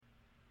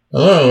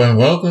Hello and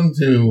welcome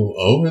to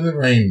Over the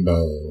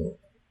Rainbow,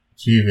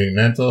 Achieving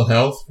Mental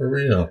Health for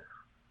Real.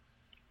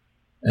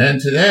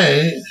 And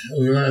today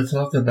we're going to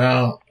talk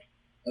about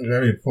a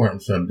very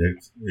important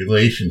subject,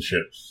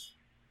 relationships.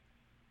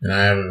 And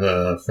I have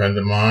a friend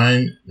of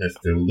mine,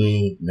 Mr.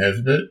 Lou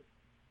Nesbitt.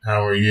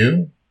 How are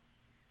you?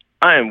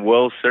 I am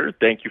well, sir.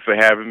 Thank you for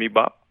having me,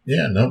 Bob.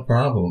 Yeah, no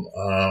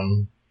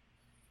problem.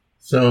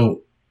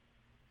 So,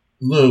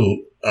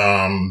 Lou,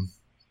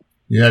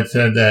 you had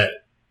said that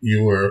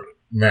you were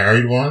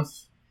married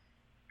once?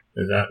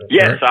 Is that correct?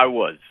 Yes, I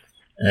was.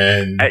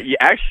 And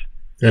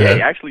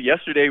actually,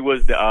 yesterday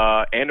was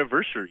the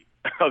anniversary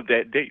of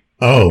that date.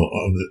 Oh,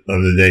 of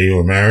the day you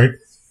were married?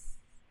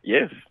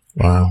 Yes.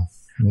 Wow.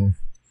 Yeah.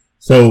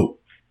 So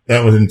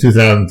that was in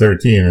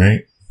 2013,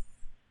 right?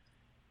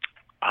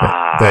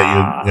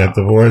 That you got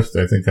divorced?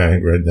 I think I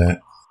read that.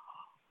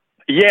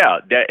 Yeah,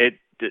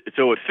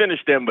 so it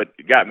finished then, but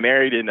got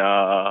married in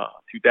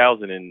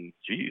 2000 and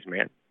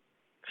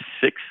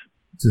 6.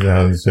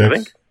 2006? I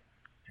think.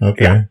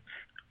 Okay. Yeah.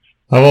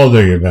 How old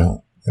are you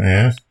about? Can I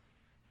ask?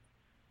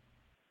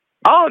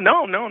 Oh,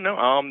 no.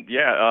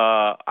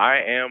 I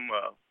am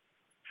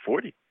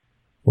 40.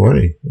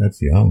 40?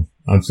 That's young.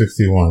 I'm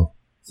 61.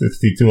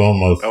 62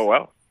 almost. Oh,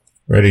 wow.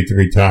 Ready to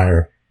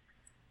retire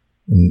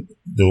and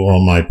do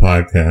all my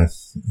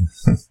podcasts.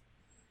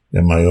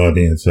 Get my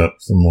audience up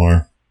some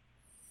more.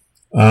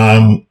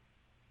 All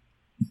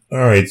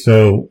right.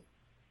 So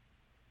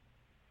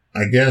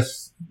I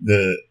guess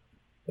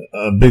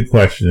a big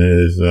question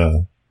is,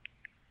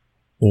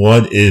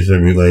 what is a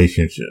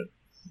relationship?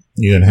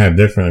 You can have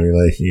different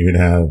relationships. You can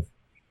have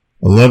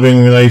a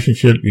loving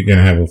relationship. You can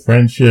have a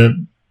friendship.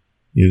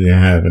 You can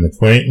have an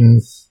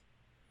acquaintance.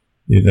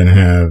 You can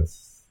have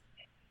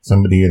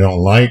somebody you don't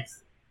like,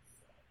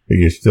 but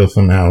you're still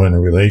somehow in a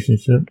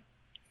relationship.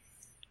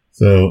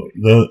 So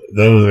those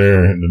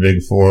are the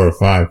big 4 or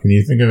 5. Can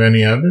you think of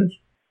any others?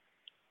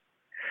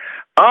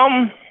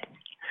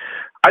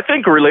 I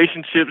think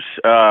relationships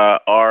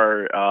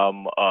are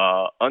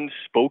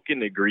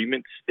unspoken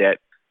agreements that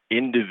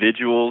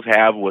individuals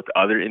have with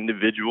other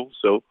individuals.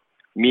 So,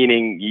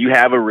 meaning you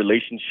have a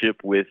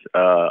relationship with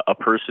a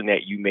person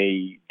that you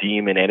may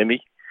deem an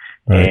enemy,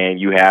 right, and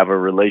you have a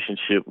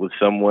relationship with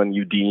someone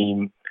you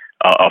deem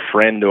a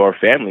friend or a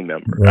family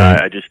member.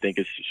 Right. I just think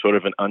it's sort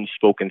of an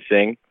unspoken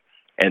thing.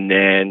 And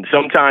then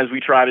sometimes we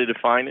try to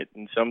define it,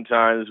 and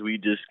sometimes we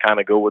just kind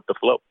of go with the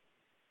flow.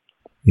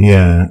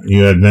 Yeah,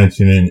 you had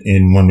mentioned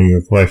in one of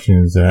your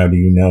questions, how do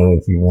you know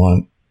if you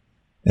want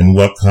and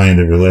what kind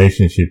of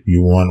relationship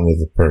you want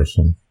with a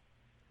person?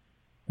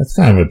 That's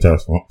kind of a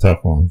tough one.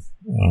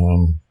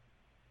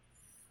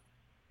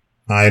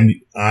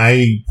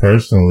 I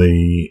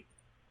personally,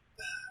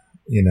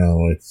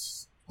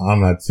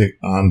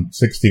 I'm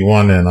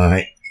 61 and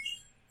I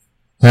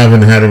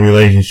haven't had a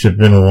relationship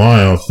in a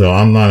while, so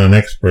I'm not an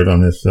expert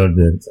on this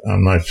subject.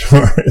 I'm not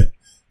sure.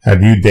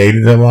 Have you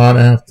dated a lot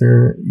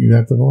after you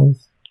got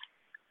divorced?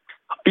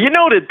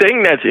 The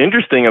thing that's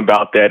interesting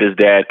about that is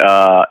that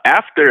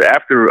after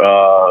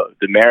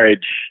the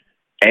marriage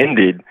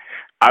ended,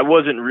 I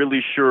wasn't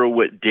really sure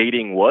what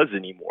dating was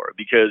anymore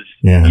because,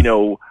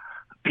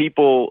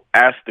 people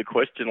ask the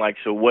question like,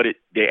 so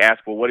they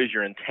ask, well, what is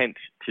your intent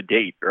to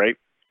date, right?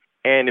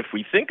 And if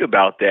we think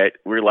about that,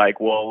 we're like,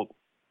 well,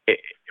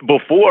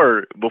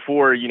 before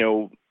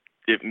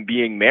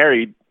being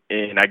married,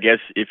 and I guess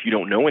if you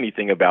don't know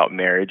anything about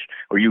marriage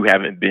or you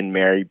haven't been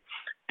married,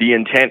 the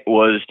intent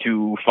was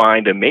to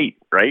find a mate,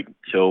 right?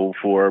 So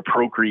for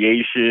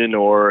procreation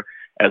or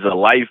as a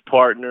life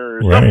partner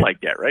or something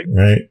like that, right?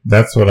 Right.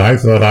 That's what I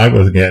thought I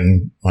was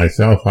getting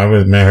myself. I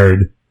was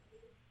married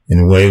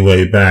in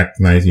way back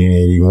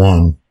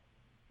 1981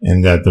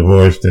 and got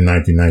divorced in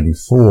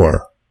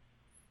 1994.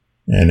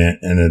 And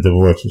the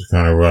divorce was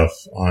kind of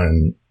rough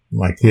on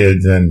my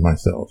kids and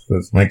myself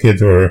because my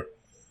kids were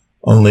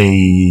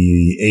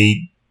only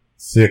 8,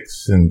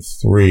 6, and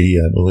 3,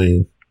 I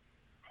believe.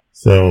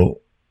 So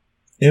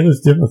it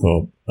was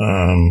difficult.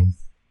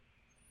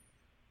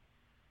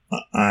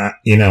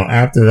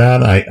 After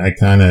that, I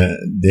kind of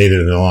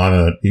dated a lot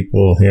of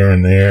people here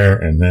and there.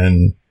 And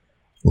then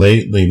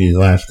lately, these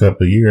last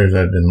couple of years,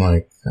 I've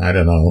been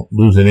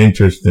losing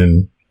interest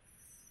in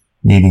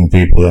meeting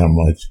people that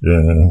much.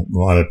 A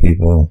lot of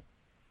people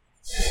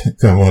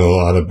come with a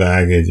lot of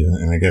baggage.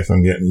 And I guess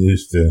I'm getting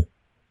used to,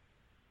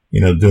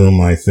 doing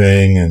my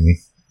thing and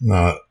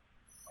not,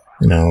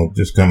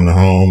 just coming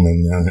home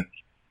and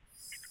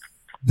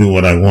do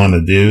what I want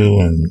to do,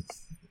 and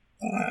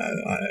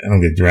I don't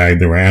get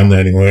dragged around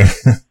anywhere.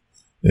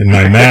 In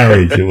my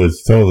marriage, it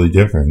was totally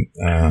different.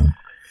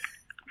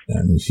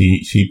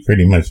 She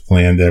pretty much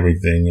planned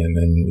everything, and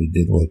then we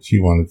did what she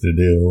wanted to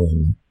do.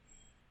 And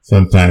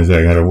sometimes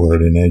I got a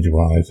word in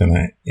edgewise, and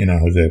I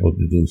was able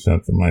to do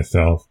something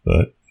myself.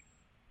 But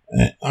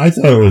I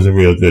thought it was a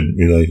real good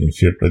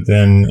relationship. But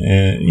then,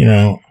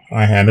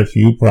 I had a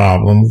few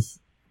problems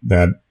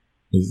that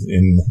is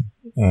in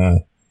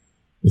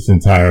this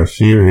entire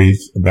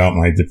series about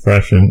my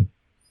depression.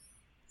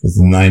 Because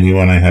in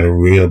 91, I had a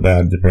real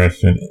bad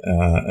depression,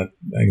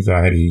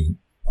 anxiety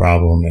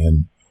problem,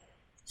 and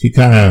she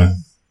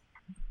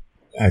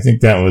I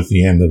think that was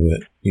the end of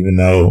it, even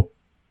though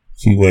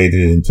she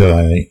waited until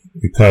I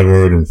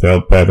recovered and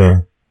felt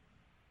better,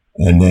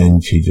 and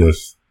then she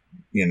just,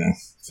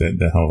 said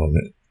the hell with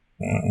it.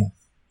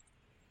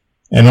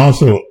 And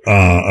also,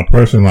 a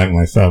person like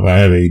myself, I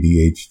have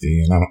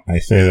ADHD, and I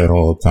say that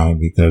all the time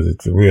because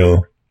it's a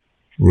real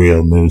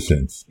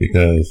nuisance,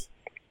 because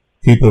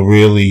people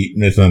really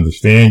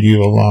misunderstand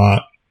you a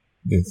lot.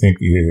 They think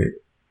you're,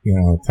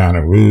 kind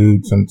of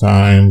rude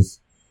sometimes.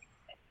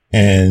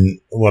 And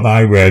what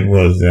I read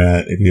was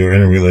that if you're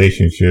in a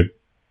relationship,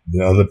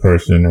 the other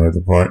person or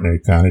the partner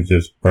kind of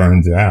just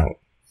burns out.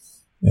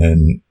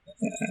 And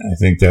I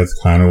think that's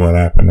kind of what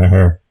happened to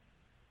her.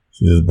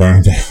 She just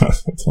burned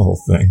out the whole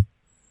thing.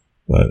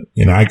 But,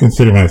 I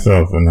consider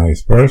myself a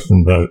nice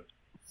person, but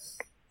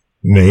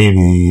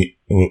maybe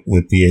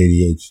with the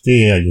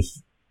ADHD, I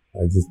just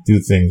do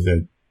things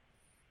that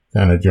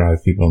kind of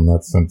drive people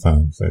nuts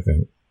sometimes, I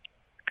think.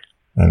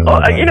 I don't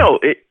know.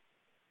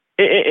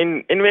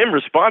 In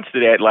response to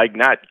that, like,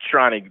 not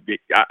trying to,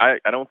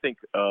 I don't think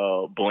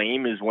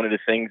blame is one of the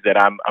things that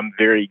I'm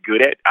very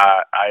good at.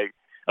 I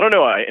don't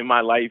know, in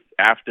my life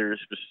after,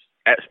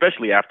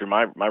 especially after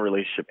my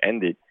relationship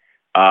ended,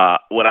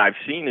 what I've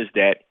seen is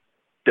that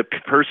the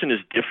person is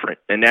different,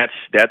 and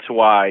that's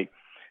why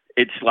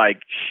it's like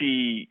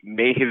she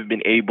may have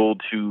been able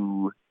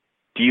to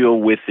deal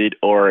with it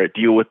or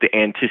deal with the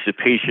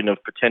anticipation of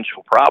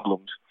potential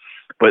problems.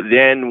 But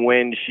then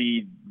when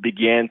she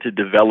began to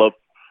develop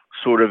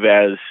sort of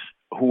as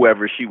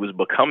whoever she was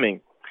becoming,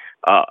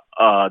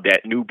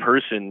 that new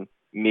person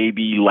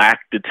maybe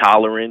lacked the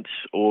tolerance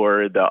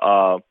or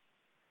the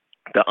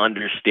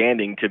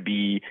understanding to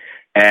be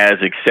as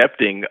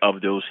accepting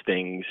of those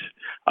things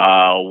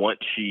once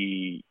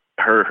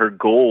her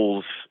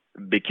goals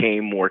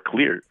became more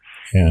clear.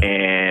 Yeah.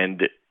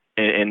 And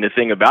the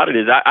thing about it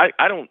is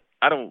I don't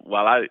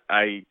while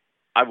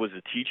I was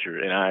a teacher,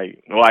 and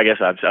I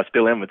guess I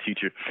still am a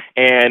teacher,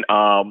 and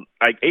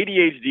like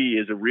ADHD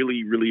is a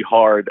really, really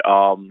hard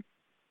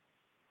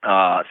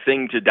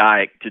thing to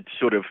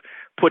sort of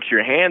put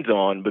your hands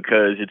on,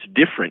 because it's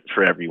different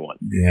for everyone.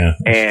 Yeah,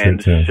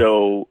 and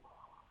so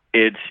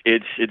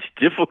it's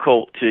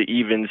difficult to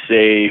even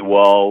say,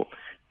 well,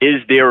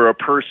 is there a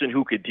person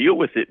who could deal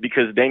with it?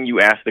 Because then you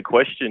ask the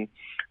question,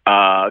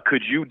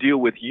 could you deal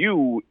with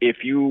you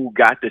if you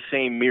got the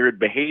same mirrored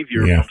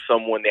behavior from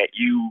someone that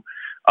you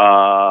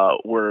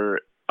were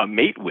a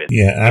mate with?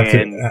 Yeah,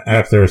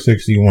 after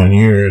 61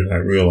 years, I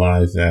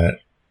realized that,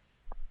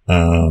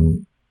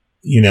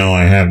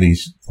 I have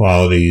these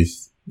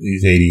qualities,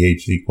 these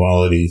ADHD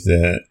qualities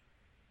that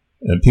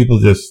people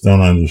just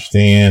don't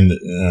understand.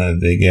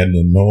 They get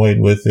annoyed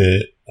with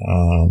it.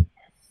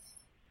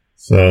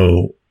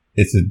 So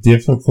it's a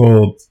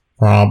difficult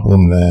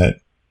problem that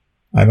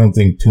I don't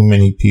think too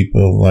many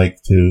people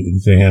like to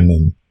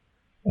examine.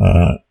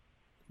 In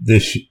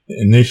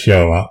this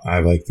show, I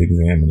like to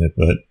examine it,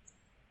 but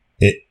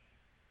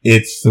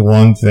it's the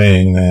one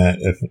thing that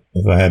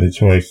if I had a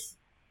choice,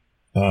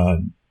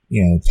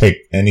 take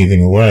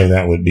anything away,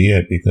 that would be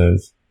it,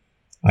 because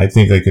I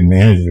think I could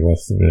manage the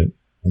rest of it.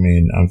 I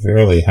mean, I'm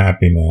fairly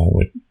happy now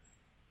with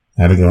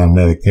how to go on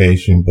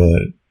medication,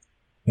 but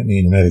I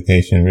mean,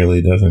 medication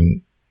really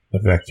doesn't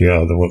affect you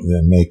other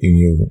than making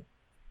you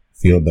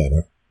feel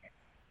better.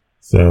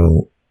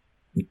 So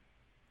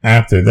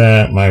after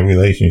that, my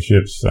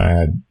relationships, I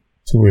had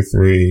 2 or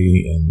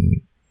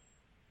 3,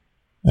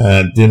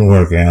 and didn't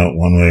work out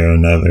one way or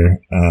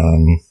another.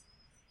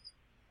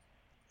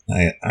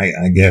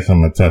 I guess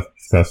I'm a tough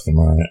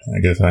customer. I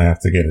guess I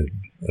have to get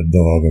a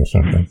dog or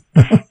something.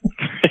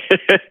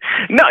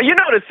 No,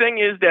 the thing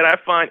is that I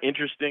find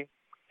interesting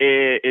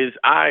is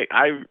I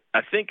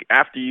think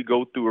after you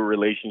go through a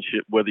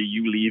relationship, whether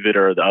you leave it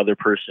or the other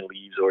person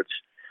leaves, or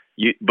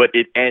but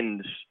it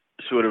ends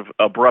sort of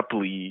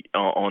abruptly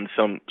on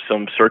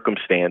some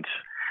circumstance,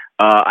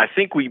 I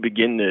think we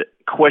begin to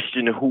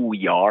question who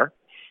we are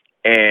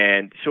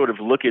and sort of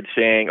look at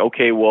saying,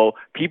 okay, well,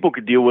 people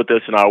could deal with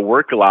us in our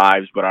work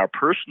lives, but our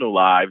personal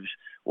lives,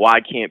 why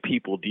can't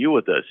people deal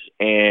with us?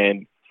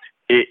 And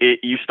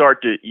you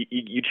start to,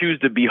 you choose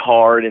to be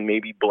hard and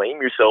maybe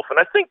blame yourself. And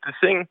I think the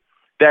thing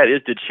that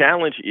is the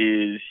challenge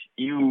is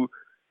you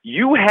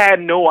had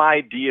no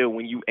idea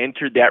when you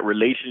entered that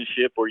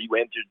relationship, or you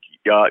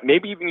entered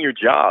maybe even your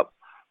job,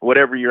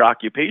 whatever your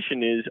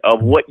occupation is,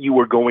 of what you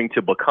were going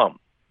to become,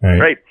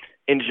 right?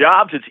 In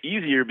jobs, it's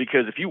easier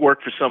because if you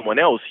work for someone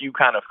else, you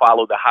kind of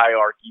follow the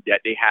hierarchy that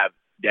they have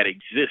that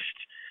exists,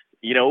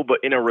 but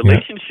in a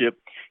relationship,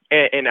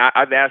 and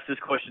I've asked this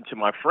question to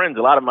my friends,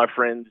 a lot of my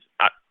friends,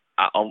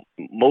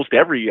 most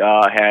every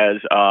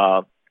has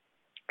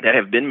that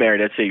have been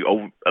married, I'd say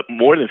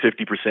more than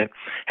 50%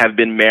 have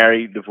been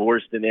married,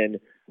 divorced, and then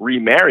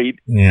remarried.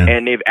 Yeah.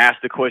 And they've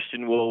asked the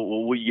question, well,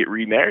 will you get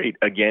remarried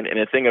again? And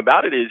the thing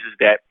about it is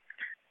that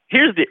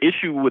here's the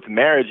issue with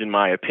marriage, in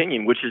my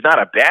opinion, which is not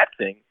a bad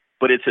thing,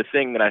 but it's a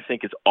thing that I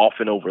think is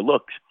often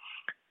overlooked.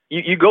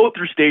 you go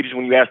through stages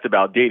when you asked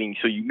about dating.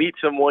 So you meet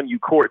someone, you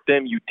court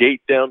them, you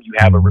date them, you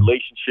have a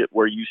relationship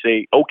where you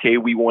say, okay,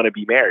 we want to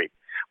be married.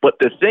 But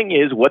the thing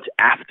is, what's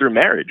after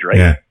marriage, right?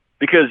 Yeah.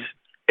 Because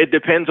it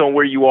depends on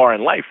where you are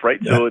in life, right?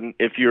 Yeah. So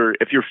if you're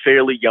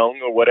fairly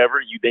young or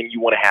whatever, you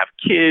want to have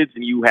kids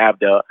and you have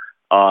the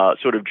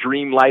sort of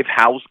dream life,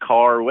 house,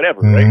 car, or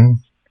whatever, right?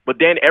 But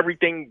then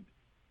everything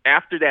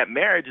after that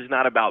marriage is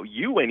not about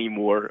you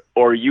anymore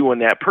or you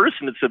and that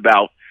person. It's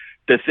about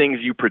the things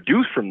you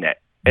produce from that.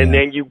 And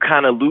then you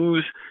kind of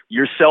lose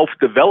your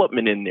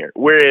self-development in there.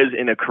 Whereas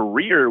in a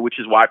career, which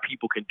is why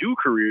people can do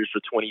careers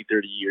for 20,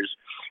 30 years,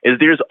 is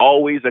there's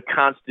always a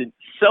constant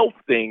self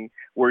thing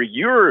where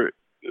you're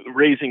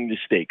raising the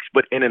stakes.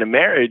 But in a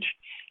marriage,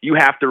 you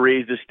have to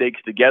raise the stakes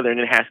together, and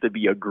it has to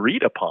be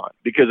agreed upon.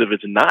 Because if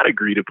it's not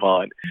agreed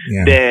upon,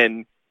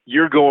 then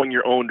you're going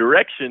your own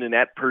direction and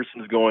that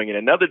person's going in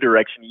another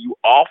direction. You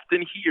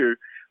often hear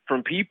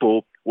from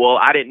people, well,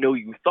 I didn't know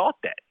you thought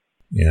that.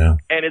 Yeah.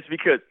 And it's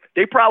because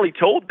they probably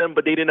told them,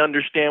 but they didn't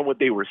understand what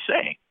they were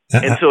saying.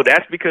 And so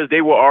that's because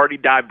they were already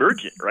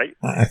divergent, right?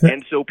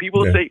 And so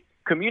people say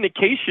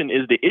communication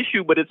is the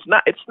issue, but it's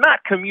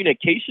not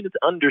communication. It's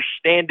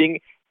understanding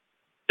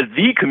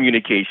the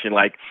communication.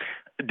 Like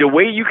the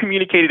way you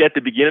communicated at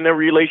the beginning of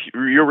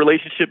your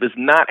relationship is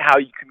not how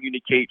you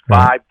communicate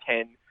 5,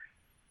 10,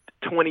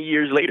 20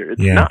 years later.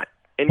 It's not.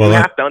 And you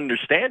have to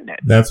understand that.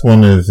 That's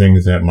one of the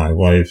things that my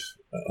wife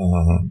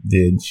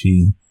did.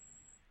 She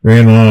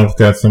ran off,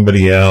 got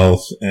somebody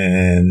else,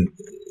 and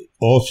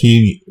all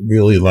she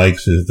really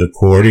likes is the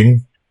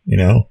courting, you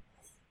know?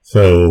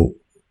 So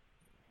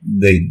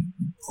they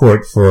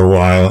court for a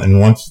while,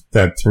 and once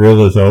that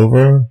thrill is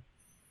over,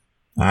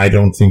 I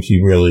don't think she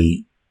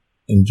really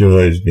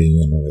enjoys being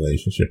in a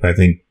relationship. I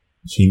think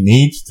she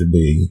needs to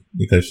be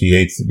because she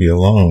hates to be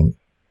alone.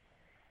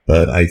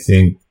 But I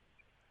think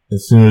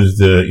as soon as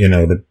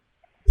the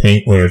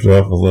paint wears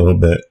off a little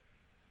bit,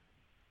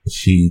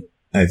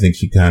 I think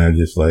she kind of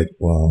just like,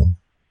 well,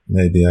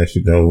 maybe I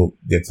should go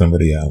get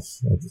somebody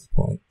else at this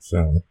point.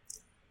 So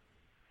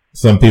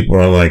some people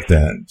are like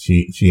that.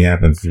 She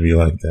happens to be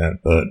like that,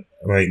 but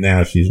right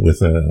now she's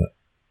with a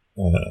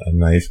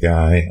nice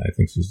guy. I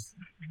think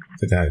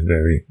the guy's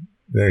very,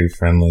 very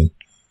friendly.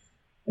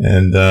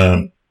 And,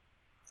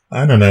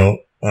 I don't know,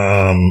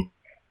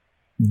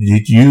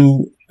 did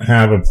you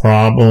have a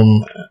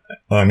problem?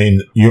 I mean,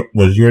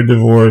 was your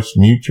divorce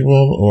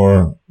mutual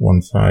or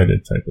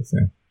one-sided type of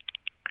thing?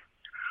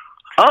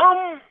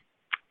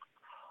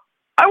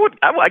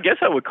 I guess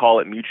I would call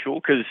it mutual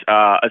because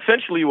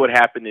essentially what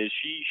happened is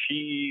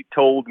she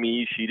told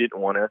me she didn't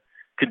want to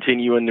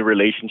continue in the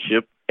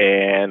relationship,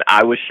 and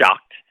I was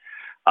shocked.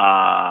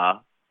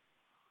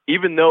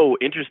 Even though,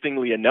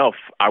 interestingly enough,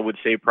 I would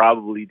say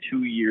probably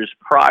 2 years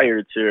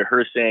prior to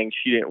her saying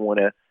she didn't want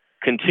to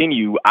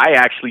continue, I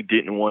actually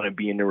didn't want to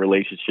be in the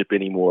relationship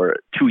anymore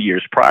 2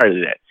 years prior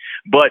to that.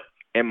 But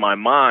in my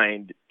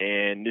mind,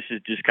 and this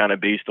is just kind of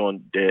based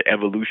on the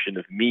evolution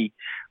of me,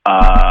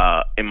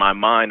 in my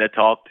mind, I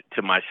talked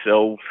to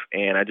myself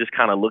and I just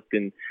kind of looked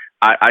and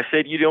I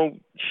said,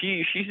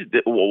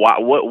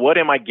 what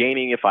am I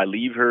gaining if I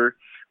leave her?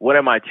 What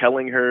am I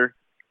telling her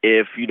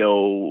if,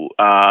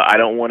 I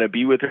don't want to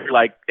be with her?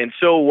 And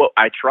so what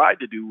I tried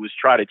to do was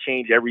try to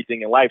change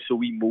everything in life. So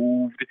we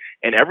moved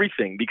and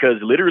everything,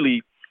 because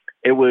literally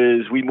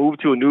we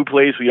moved to a new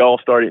place. We all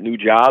started new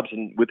jobs.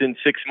 And within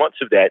 6 months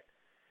of that,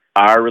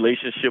 our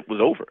relationship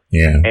was over.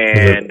 Yeah.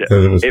 And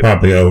because it was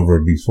probably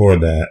over before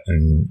that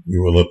and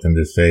you were looking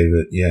to save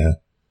it. Yeah.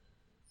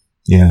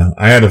 Yeah.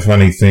 I had a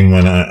funny thing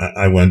when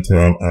I went to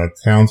a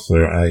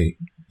counselor. I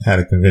had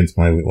to convince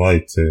my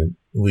wife to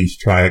at least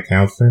try a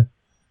counselor.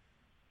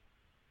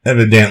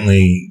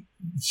 Evidently,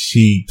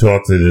 she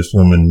talked to this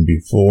woman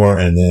before,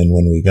 and then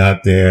when we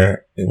got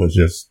there, it was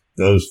just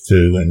those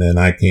two, and then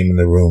I came in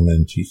the room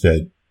and she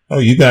said, "Oh,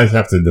 you guys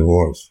have to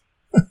divorce."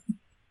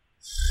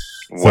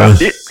 Well,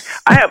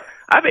 I have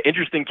an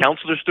interesting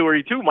counselor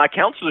story too. My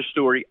counselor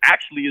story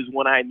actually is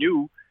one I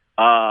knew,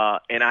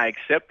 and I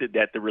accepted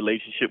that the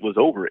relationship was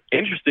over.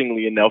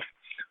 Interestingly enough,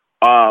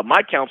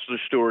 my counselor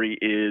story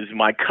is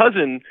my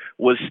cousin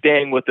was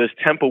staying with us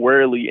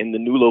temporarily in the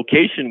new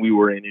location we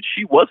were in, and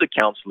she was a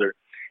counselor,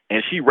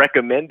 and she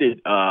recommended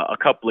a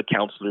couple of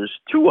counselors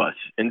to us.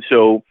 And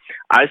so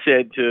I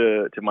said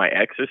to my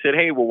ex, I said,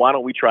 "Hey, well, why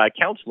don't we try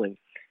counseling?"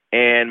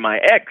 And my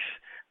ex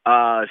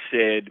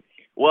said,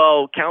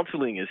 "Well,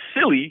 counseling is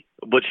silly,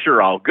 but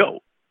sure, I'll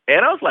go."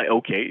 And I was like,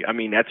 okay, I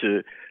mean, that's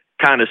a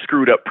kind of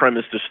screwed up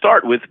premise to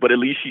start with, but at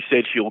least she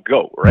said she'll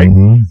go, right?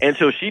 Mm-hmm. And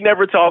so she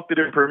never talked to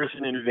the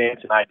person in advance,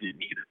 and I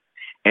didn't either.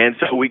 And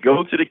so we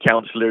go to the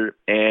counselor,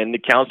 and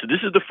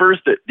this is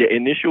the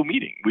initial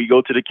meeting. We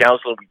go to the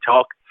counselor, we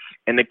talk,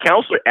 and the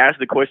counselor asked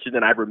the question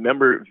that I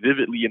remember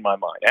vividly in my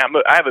mind.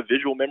 I have a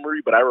visual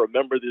memory, but I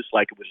remember this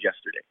like it was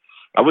yesterday.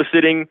 I was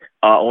sitting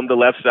on the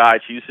left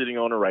side, she was sitting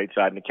on the right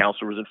side, and the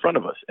counselor was in front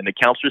of us. And the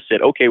counselor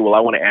said, "Okay, well,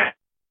 I want to ask,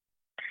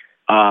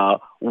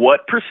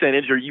 what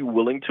percentage are you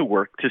willing to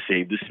work to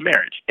save this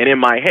marriage?" And in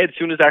my head, as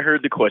soon as I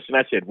heard the question,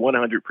 I said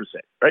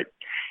 100%, right?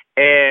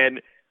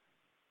 And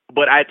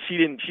but she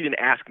didn't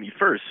ask me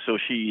first, so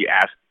she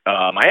asked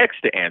my ex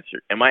to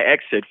answer, and my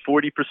ex said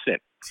 40%.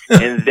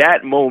 In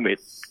that moment,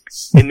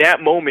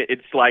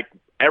 it's like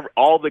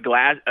all the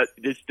glass,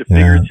 just the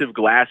figurative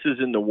glasses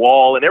in the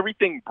wall, and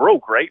everything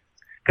broke, right?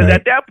 Because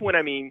at that point,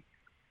 I mean,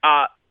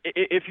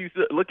 if you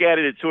look at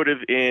it, it's sort of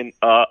in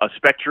a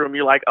spectrum.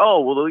 You're like,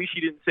 oh, well, at least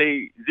she didn't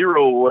say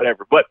 0 or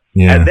whatever. But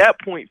at that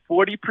point,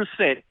 40%.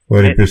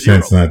 40%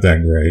 is not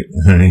that great.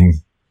 I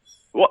mean,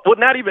 well,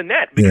 not even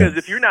that, because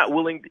if you're not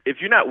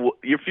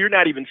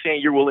even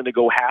saying you're willing to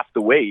go half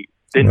the way,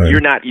 then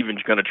you're not even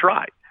going to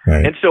try.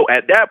 Right. And so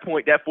at that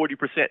point, that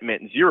 40%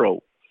 meant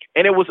 0.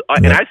 And it was,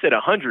 and I said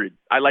 100.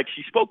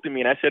 She spoke to me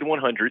and I said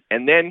 100.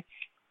 And then,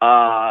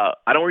 I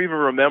don't even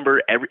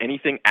remember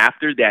anything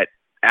after that,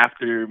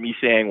 after me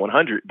saying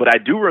 100, but I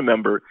do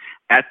remember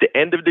at the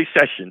end of the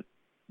session,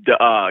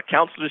 the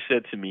counselor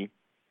said to me,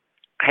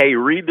 hey,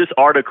 read this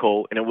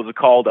article. And it was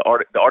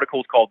the article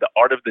is called The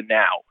Art of the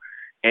Now.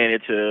 And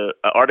it's an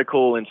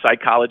article in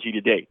Psychology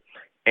Today.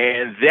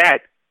 And that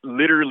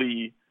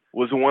literally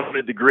was one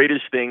of the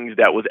greatest things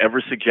that was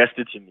ever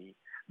suggested to me,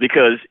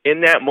 because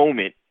in that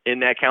moment,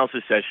 in that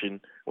counselor session,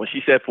 when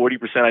she said 40%,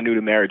 I knew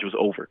the marriage was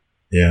over.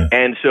 Yeah.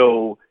 And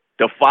so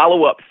the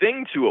follow-up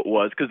thing to it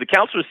was, because the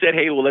counselor said,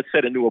 hey, well, let's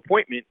set a new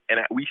appointment. And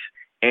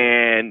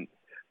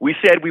we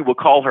said we would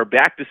call her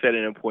back to set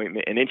an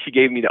appointment. And then she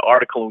gave me the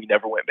article and we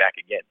never went back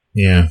again.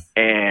 Yeah.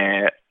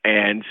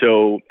 And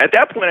so at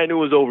that point I knew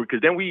it was over, because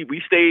then we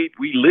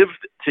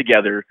lived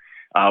together.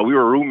 We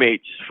were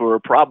roommates for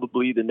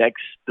probably the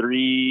next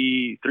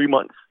three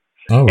months.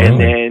 Oh, really? And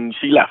then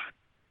she left.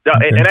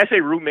 Okay. And I say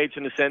roommates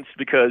in a sense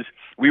because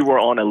we were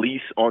on a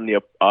lease on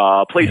the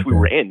place we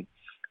were in.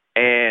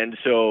 And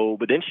so,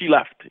 but then she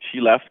left. She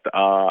left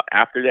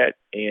after that,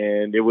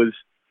 and it was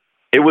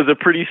a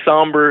pretty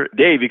somber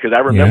day, because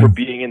I remember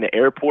being in the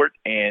airport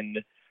and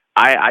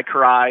I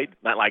cried,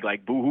 not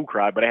like boo-hoo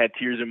cried, but I had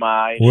tears in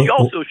my eyes.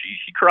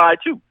 She cried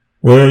too.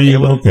 Where are you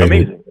located?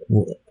 Amazing.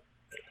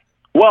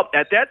 Well,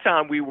 at that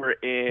time we were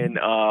in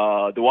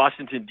the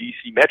Washington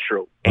D.C.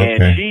 Metro,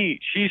 and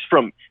she's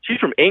from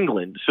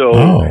England,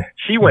 so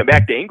she went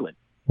back to England.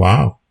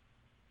 Wow.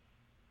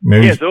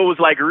 Maybe, so it was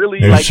like really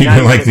maybe like she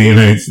didn't like the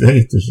United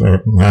States or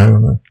something. I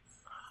don't know.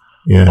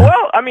 Yeah.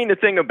 Well, I mean, the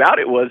thing about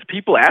it was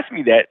people asked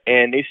me that,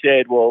 and they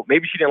said, well,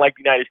 maybe she didn't like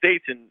the United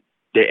States, and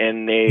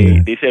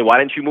they said, why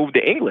didn't you move to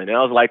England? And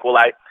I was like, well,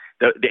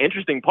 the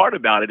interesting part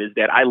about it is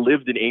that I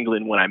lived in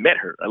England when I met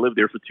her. I lived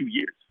there for 2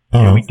 years.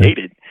 And we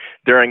dated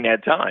during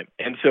that time.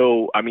 And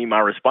so, I mean, my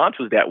response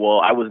was that, well,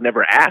 I was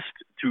never asked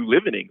to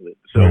live in England.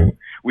 So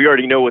we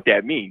already know what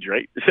that means,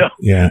 right? So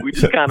we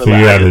just kind of you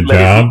had a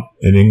job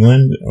in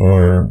England,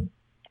 or?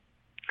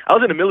 I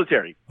was in the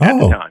military at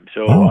the time.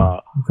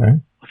 So,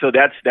 so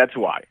that's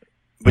why.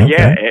 But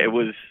yeah, it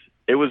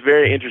was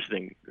very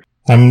interesting.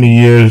 How many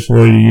years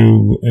were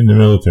you in the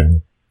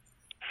military?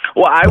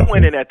 Well, I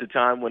went in at the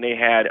time when they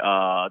had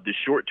the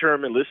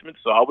short-term enlistment,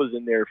 so I was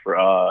in there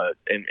for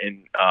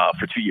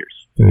 2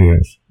 years. 2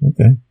 years,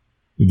 okay.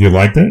 Did you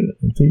like that?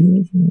 2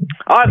 years?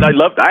 I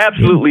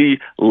absolutely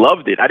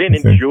loved it. I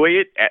didn't enjoy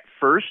it at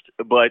first,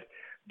 but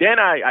then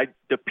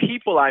the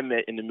people I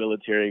met in the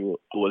military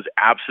was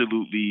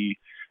absolutely.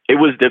 It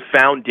was the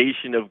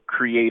foundation of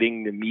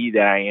creating the me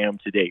that I am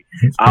today.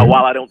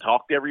 While I don't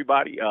talk to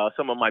everybody,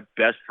 some of my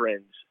best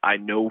friends I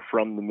know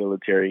from the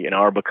military and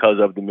are because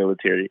of the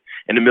military.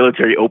 And the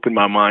military opened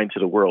my mind to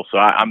the world. So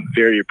I'm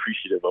very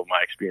appreciative of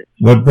my experience.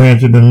 What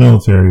branch of the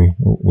military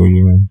were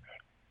you in?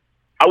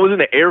 I was in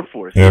the Air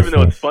Force.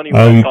 Though it's funny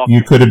when I talk.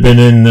 You could have been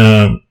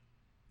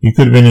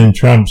in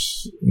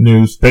Trump's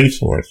new Space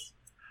Force.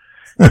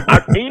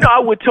 I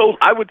would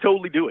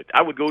totally do it.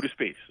 I would go to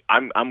space.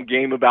 I'm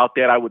game about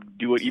that. I would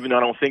do it, even though I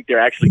don't think they're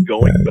actually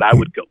going, but I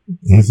would go.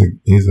 He's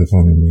a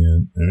funny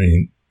man. I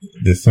mean,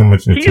 there's so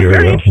much material. He is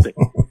very interesting.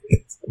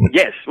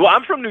 Yes. Well,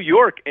 I'm from New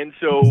York, and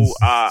so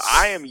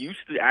I am used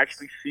to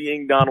actually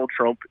seeing Donald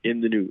Trump in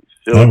the news.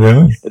 So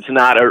really? It's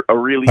not a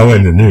really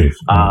in the news.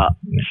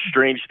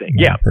 Strange thing.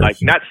 Yeah, like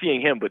not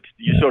seeing him, but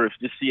you're sort of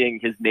just seeing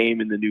his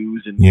name in the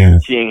news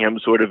and seeing him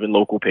sort of in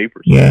local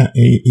papers. Yeah,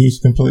 he's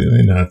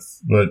completely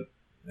nuts. But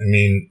I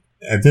mean,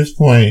 at this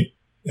point,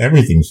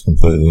 everything's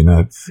completely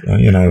nuts.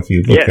 If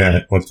you look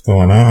at what's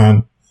going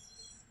on,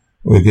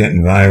 we're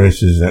getting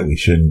viruses that we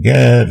shouldn't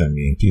get. I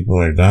mean, people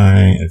are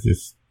dying. It's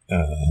just,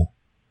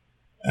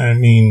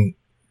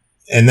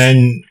 and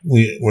then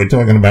we're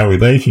talking about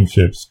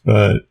relationships,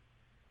 but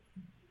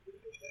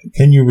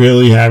can you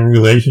really have a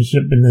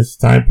relationship in this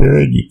time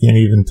period? You can't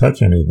even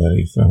touch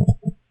anybody. So,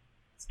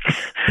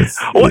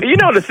 well,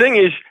 the thing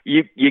is,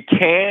 you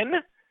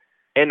can.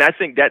 And I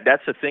think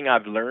that's the thing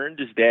I've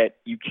learned, is that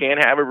you can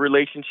have a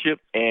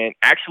relationship. And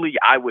actually,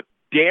 I would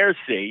dare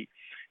say,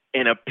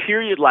 in a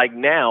period like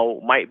now,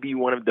 might be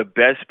one of the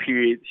best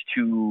periods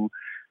to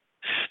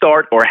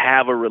start or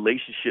have a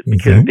relationship,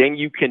 because then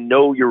you can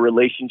know your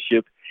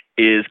relationship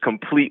is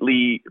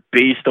completely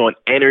based on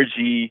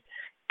energy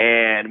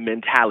and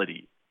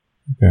mentality.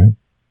 Okay.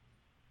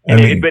 But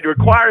it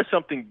requires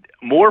something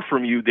more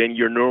from you than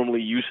you're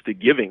normally used to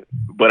giving.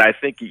 But I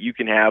think you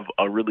can have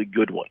a really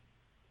good one.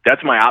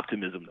 That's my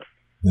optimism, though.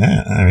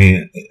 Yeah, I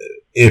mean,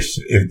 if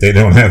they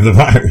don't have the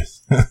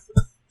virus.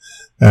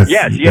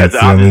 Yes.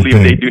 Obviously,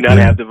 if they do not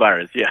have the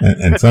virus, yeah.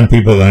 And some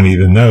people don't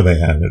even know they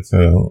have it.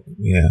 So,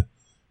 yeah.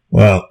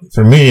 Well,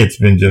 for me, it's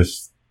been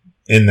just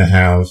in the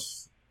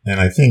house. And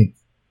I think,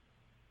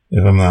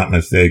 if I'm not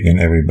mistaken,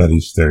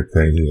 everybody's stir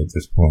crazy at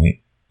this point.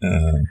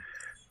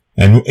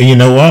 And you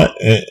know what?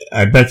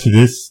 I bet you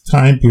this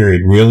time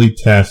period really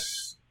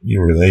tests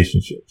your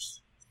relationships.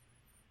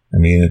 I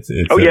mean, it's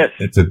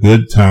a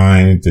good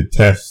time to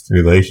test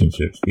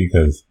relationships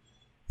because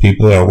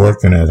people are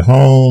working at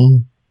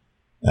home.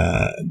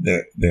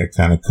 They're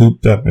kind of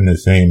cooped up in the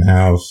same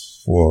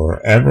house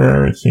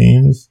forever, it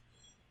seems.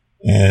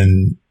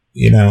 And,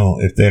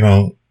 if they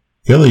don't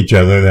kill each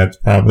other, that's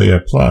probably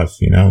a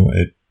plus,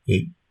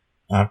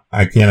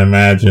 I can't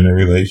imagine a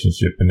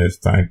relationship in this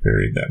time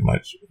period that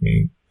much. I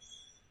mean,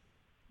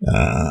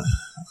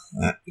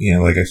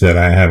 like I said,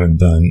 I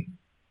haven't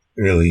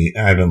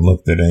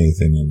looked at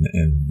anything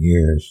in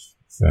years.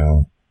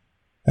 So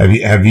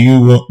have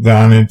you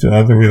gone into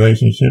other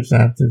relationships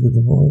after the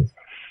divorce?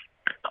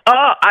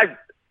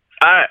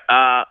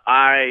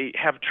 I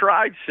have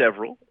tried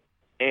several,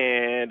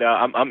 and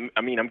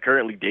I'm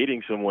currently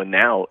dating someone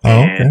now,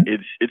 and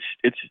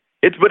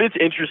but it's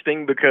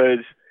interesting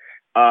because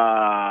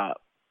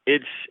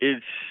it's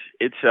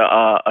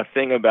a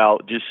thing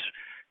about just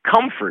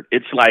comfort.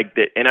 It's like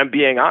that, and I'm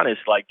being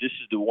honest. Like, this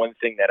is the one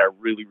thing that I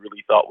really,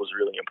 really thought was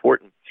really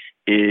important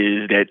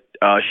is that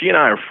she and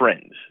I are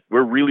friends.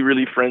 We're really,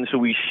 really friends, so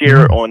we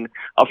share on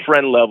a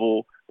friend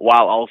level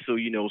while also,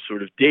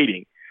 sort of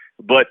dating.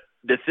 But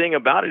the thing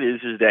about it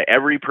is that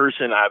every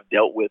person I've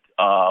dealt with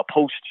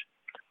post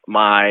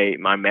my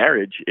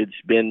marriage, it's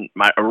been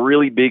a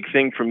really big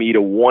thing for me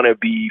to want to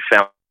be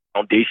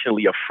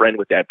foundationally a friend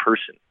with that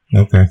person.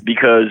 Okay.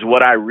 Because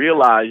what I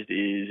realized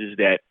is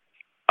that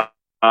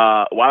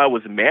while I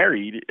was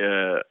married,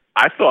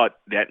 I thought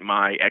that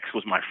my ex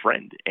was my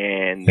friend,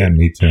 and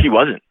me too. She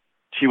wasn't.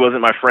 She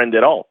wasn't my friend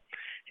at all.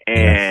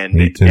 And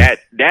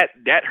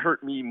that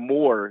hurt me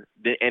more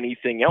than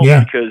anything else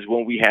because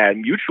when we had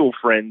mutual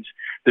friends,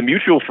 the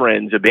mutual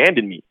friends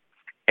abandoned me.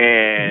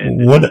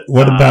 And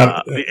what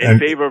about in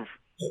favor of?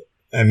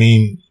 I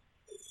mean,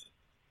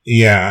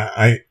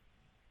 in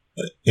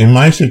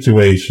my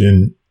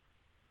situation,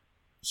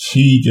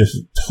 she just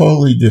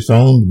totally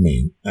disowned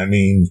me. I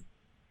mean,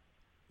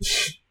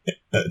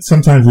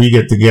 sometimes we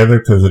get together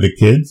because of the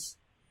kids,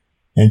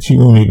 and she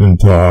won't even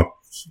talk.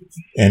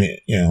 And,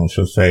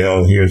 she'll say,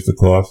 "Oh, here's the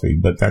coffee,"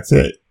 but that's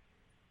it.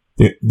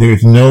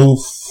 There's no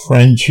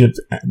friendship.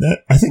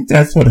 I think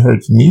that's what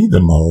hurts me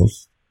the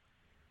most.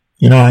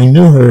 I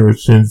knew her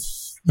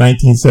since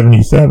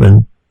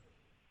 1977,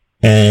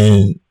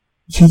 and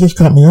she just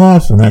cut me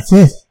off, and that's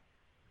it.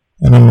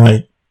 And I'm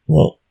like,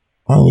 well,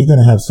 aren't we going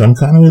to have some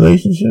kind of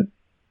relationship?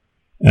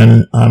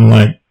 And I'm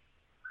like,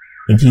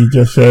 and she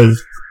just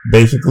says,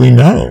 basically,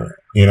 no.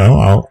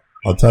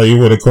 I'll tell you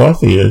what a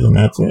coffee is, and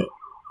that's it.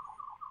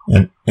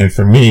 And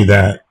for me,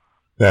 that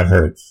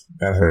hurts.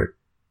 That hurt.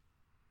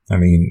 I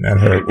mean, that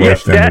hurt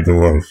worse than the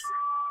divorce.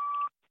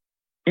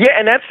 Yeah,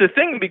 and that's the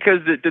thing, because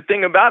the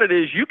thing about it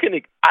is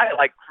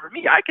for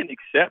me, I can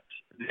accept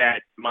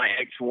that my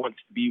ex wants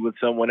to be with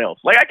someone else.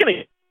 Like,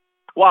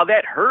 while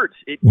that hurts,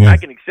 I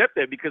can accept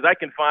that because I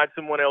can find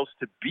someone else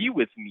to be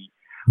with me.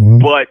 Mm-hmm.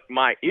 But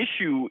my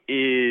issue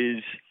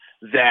is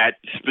that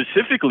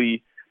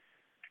specifically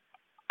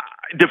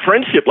the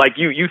friendship, like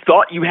you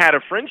thought you had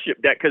a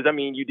friendship because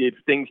you did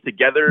things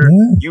together.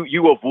 Yeah.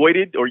 You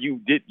avoided or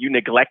you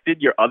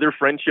neglected your other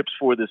friendships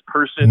for this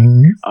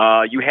person.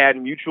 Mm-hmm. You had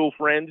mutual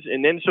friends.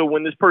 And then so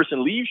when this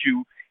person leaves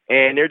you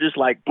and they're just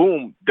like,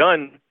 boom,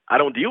 done, I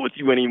don't deal with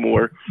you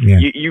anymore. Yeah.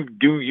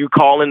 You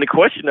call in the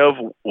question of,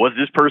 was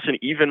this person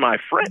even my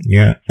friend?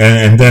 Yeah.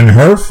 And then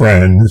her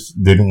friends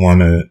didn't want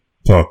to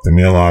talk to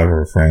me. A lot of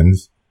her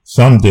friends,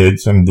 some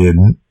did, some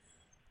didn't.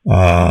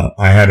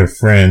 I had a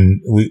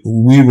friend,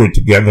 we were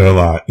together a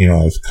lot,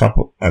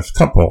 as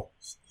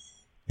couples.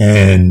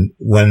 And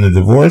when the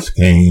divorce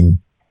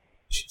came,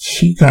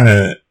 she kind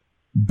of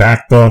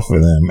backed off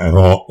of them at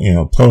all,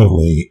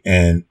 totally.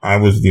 And I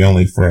was the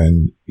only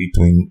friend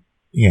between,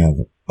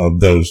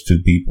 of those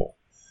two people.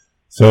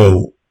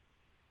 So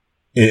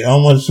it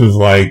almost was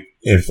like,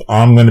 if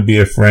I'm going to be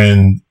a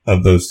friend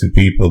of those two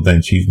people,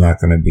 then she's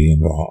not going to be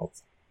involved.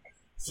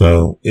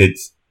 So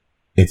it's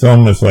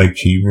almost like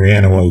she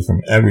ran away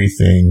from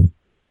everything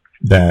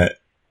that,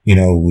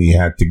 we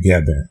had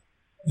together.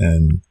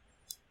 And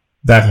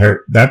that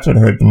hurt. That's what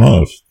hurt the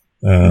most.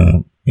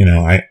 I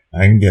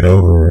can get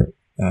over,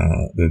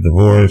 the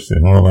divorce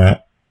and all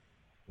that,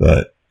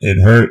 but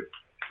it hurt,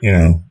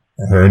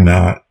 her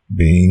not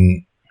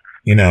being,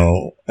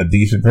 a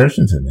decent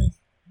person to me.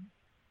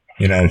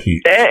 I was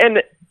going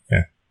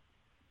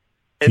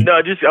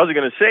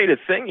to say, the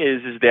thing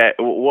is that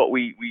what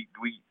we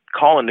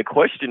call into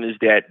question is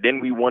that then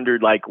we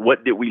wondered, like,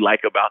 what did we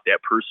like about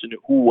that person?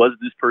 Who was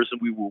this person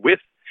we were with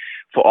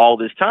for all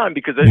this time,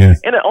 because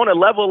and on a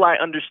level, I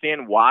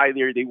understand why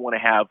they want to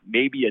have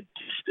maybe a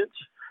distance,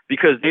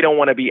 because they don't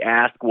want to be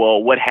asked,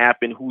 well, what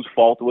happened? Whose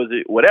fault was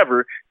it?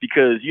 Whatever,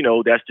 because, you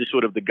know, that's just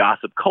sort of the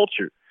gossip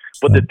culture.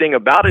 But the thing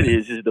about it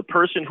is the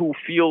person who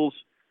feels,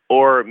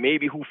 or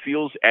maybe who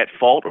feels at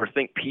fault or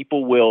think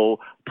people will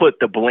put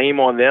the blame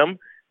on them,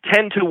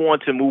 tend to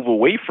want to move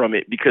away from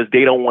it because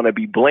they don't want to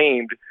be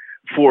blamed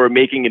for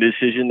making a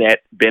decision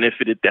that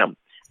benefited them.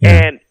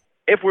 Yeah. And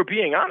if we're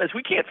being honest,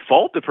 we can't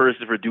fault the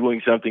person for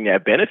doing something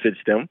that benefits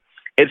them.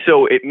 And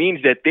so it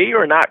means that they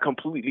are not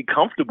completely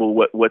comfortable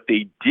with what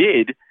they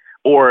did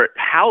or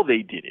how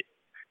they did it.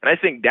 And I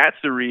think that's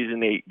the reason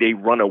they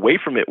run away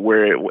from it,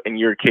 where in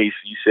your case,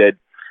 you said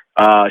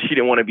she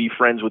didn't want to be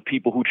friends with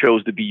people who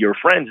chose to be your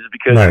friends, is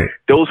because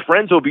those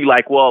friends will be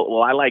like,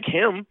 well, I like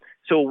him,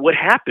 so what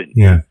happened?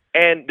 Yeah.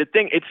 And the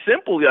thing, it's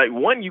simple. Like,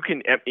 one, you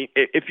can,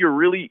 if you're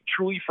really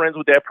truly friends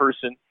with that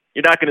person,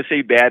 you're not going to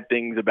say bad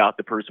things about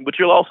the person, but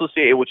you'll also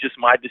say it was just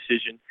my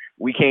decision.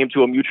 We came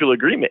to a mutual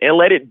agreement, and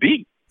let it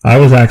be. I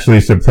was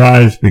actually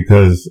surprised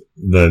because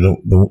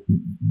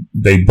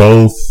they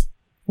both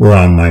were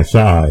on my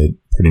side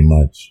pretty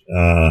much.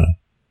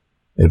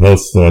 They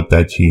both thought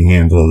that she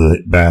handled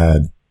it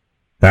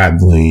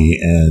badly,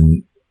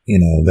 and you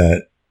know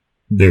that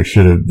there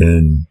should have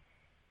been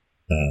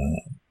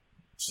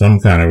some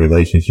kind of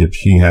relationship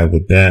she had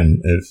with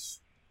them.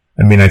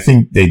 I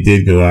think they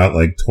did go out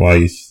like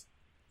twice,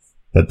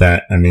 but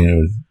it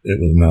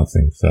was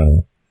nothing.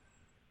 So,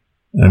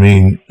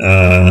 and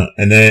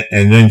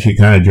then she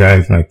kind of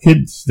drags my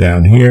kids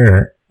down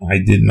here. I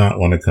did not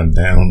want to come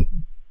down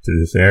to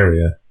this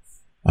area.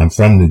 I'm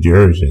from New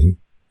Jersey,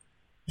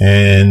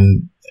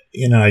 and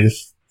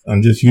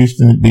I'm just used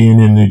to being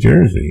in New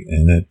Jersey,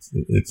 and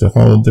it's a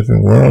whole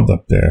different world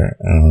up there.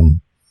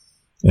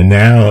 And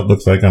now it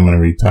looks like I'm going to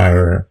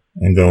retire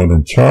and go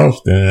to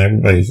Charleston, and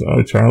everybody's,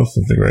 oh,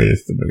 Charleston's the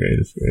greatest.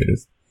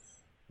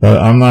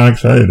 But I'm not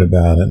excited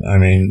about it. I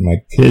mean,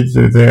 my kids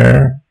are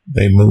there.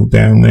 They moved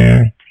down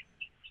there.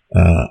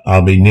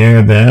 I'll be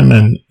near them,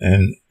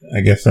 and I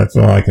guess that's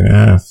all I can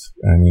ask.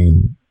 I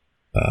mean,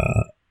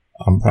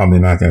 I'm probably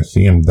not going to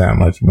see them that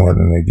much more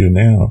than they do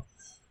now,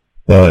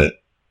 but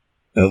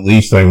at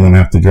least I won't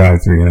have to drive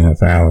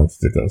 3.5 hours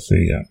to go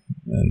see them.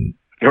 And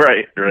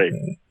right.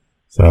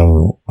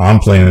 So I'm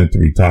planning to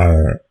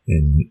retire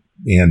in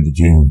the end of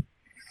June.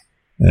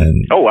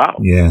 And oh wow,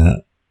 yeah.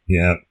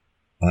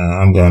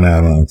 I'm going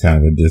out on kind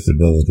of a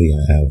disability.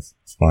 I have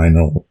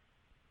spinal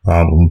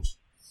problems,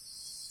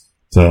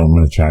 so I'm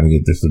going to try to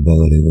get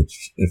disability.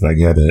 Which, if I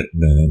get it,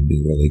 then it'd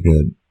be really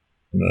good.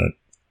 But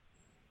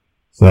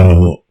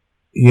so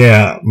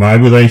yeah, my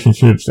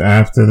relationships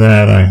after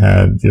that, I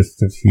had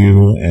just a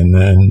few, and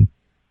then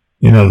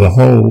the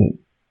whole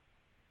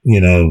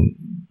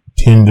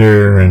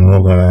Tinder and all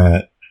of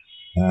that.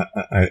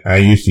 I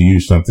used to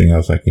use something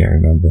else, I can't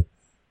remember,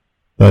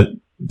 but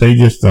they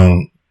just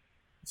don't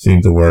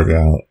seem to work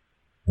out.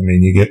 I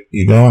mean,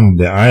 you go on.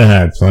 I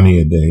had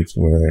plenty of dates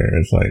where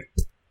it's like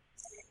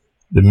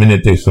the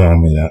minute they saw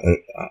me,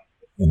 it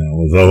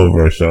was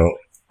over. So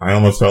I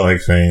almost felt like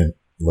saying,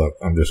 "Look,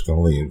 I'm just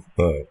gonna leave."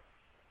 But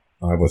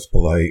I was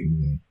polite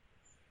and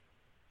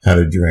had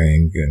a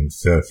drink and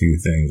said a few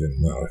things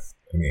and left.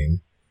 I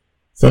mean,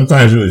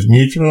 sometimes it was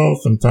mutual.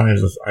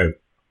 Sometimes I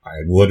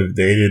would have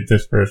dated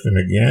this person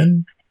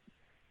again,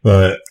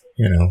 but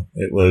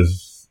it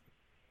was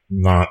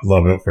not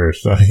love at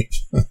first sight.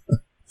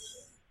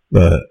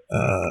 But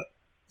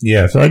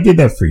yeah, so I did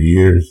that for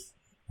years.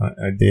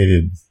 I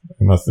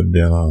must have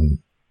been on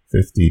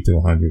 50 to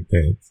 100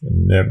 dates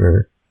and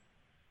never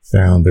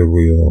found a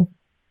real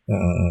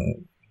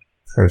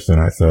person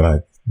I thought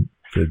I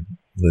could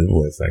live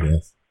with, I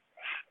guess.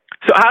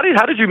 So how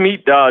did you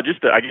meet? A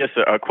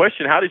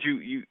question. How did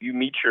you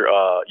meet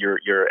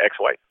your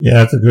ex-wife? Yeah,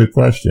 that's a good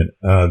question.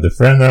 The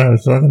friend that I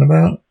was talking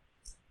about,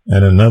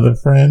 and another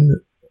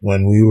friend,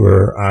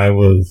 I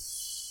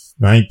was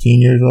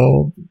 19 years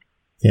old,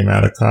 came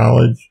out of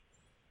college,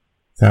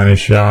 kind of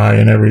shy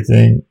and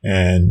everything,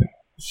 and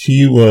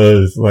she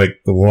was like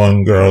the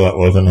one girl that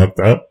wasn't hooked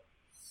up.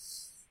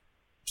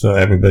 So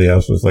everybody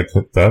else was like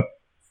hooked up,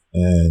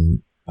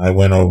 and I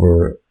went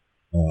over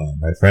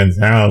my friend's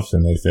house,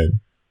 and they said,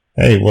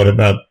 "Hey, what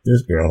about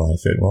this girl?" And I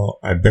said, "Well,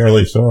 I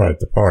barely saw her at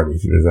the party.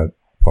 She was at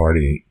the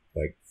party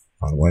like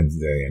on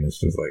Wednesday, and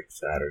this was like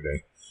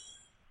Saturday."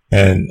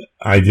 And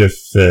I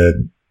just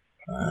said,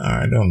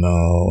 "I don't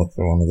know if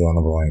I want to go on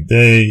a blind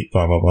date,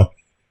 blah, blah, blah."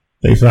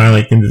 They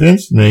finally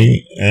convinced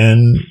me,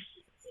 and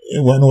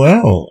it went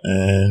well.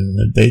 And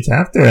the dates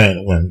after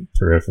it went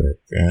terrific,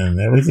 and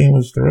everything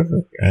was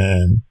terrific.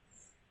 And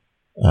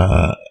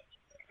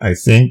I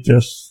think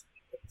just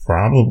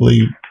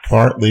probably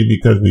partly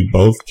because we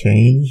both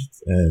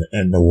changed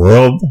and the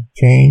world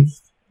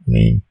changed. I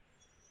mean,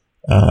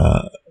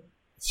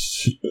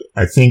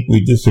 I think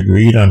we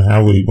disagreed on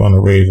how we want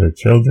to raise our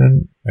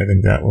children. I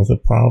think that was a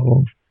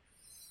problem.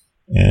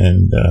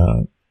 And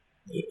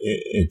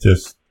it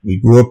just, we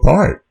grew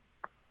apart.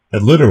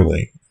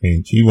 Literally. I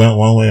mean, she went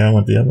one way, I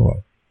went the other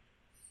way.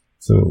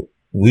 So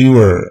we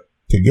were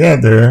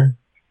together,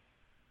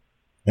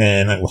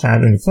 and I was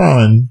having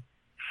fun.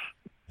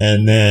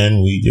 And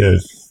then we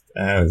just,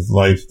 as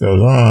life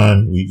goes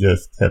on, we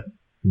just kept,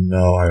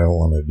 no, I don't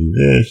want to do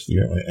this,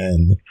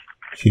 and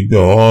she'd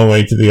go all the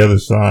way to the other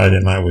side,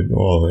 and I would go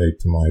all the way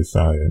to my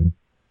side,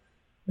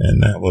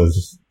 and that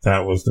was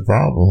the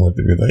problem with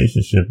the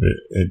relationship.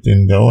 It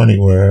didn't go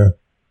anywhere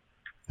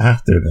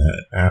after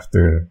that.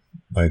 After,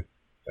 like,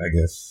 I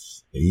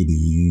guess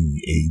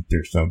 88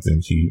 or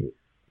something, she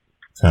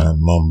kind of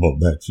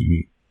mumbled that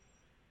we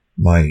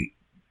might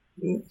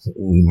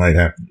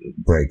have to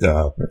break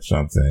up or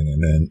something.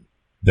 And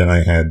then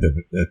I had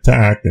the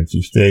attack, and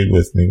she stayed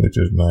with me, which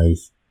was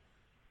nice.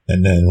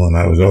 And then when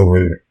I was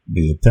over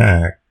the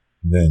attack,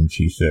 then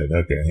she said,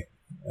 okay,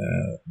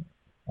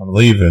 I'm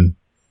leaving,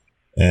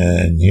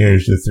 and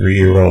here's the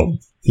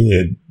 3-year-old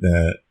kid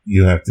that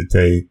you have to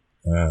take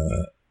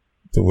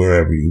to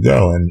wherever you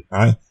go. And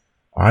I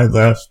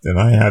left, and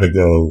I had to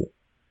go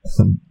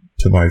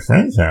to my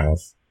friend's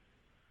house,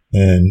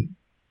 and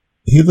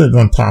he lived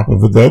on top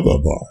of a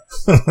go-go bar.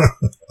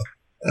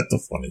 That's a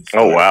funny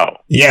story. Oh,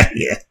 wow. Yeah.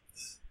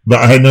 But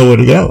I had nowhere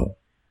to go,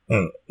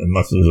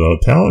 unless it was a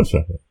hotel or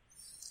something.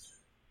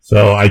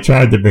 So I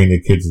tried to bring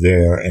the kids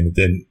there, and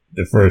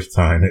the first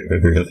time it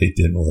really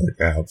didn't work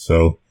out.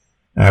 So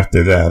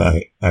after that,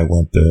 I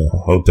went to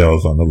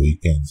hotels on the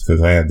weekends,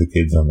 because I had the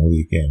kids on the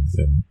weekends,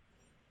 and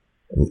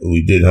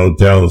we did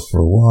hotels for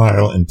a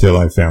while until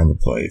I found a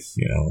place.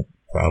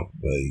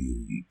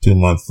 Probably 2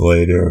 months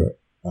later,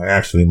 I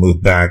actually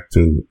moved back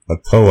to a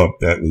co-op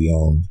that we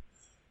owned,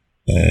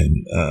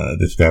 and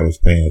this guy was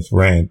paying us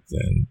rent,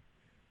 and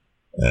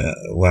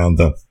wound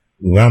up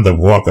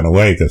walking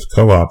away, because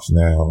co-ops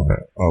now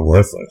are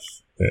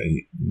worthless.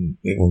 They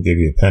won't give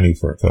you a penny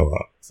for a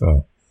co-op.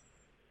 So,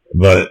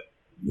 but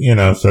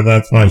so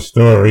that's my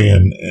story,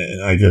 and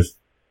I just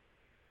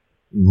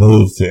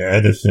moved to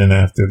Edison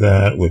after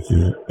that, which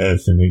is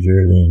Edison, New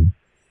Jersey, and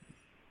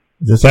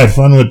just had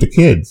fun with the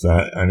kids.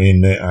 I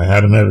mean, I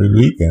had them every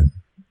weekend.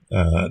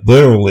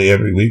 Literally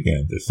every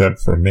weekend, except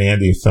for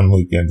Mandy. Some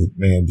weekends,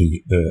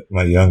 Mandy,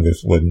 my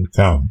youngest, wouldn't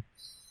come.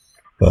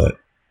 But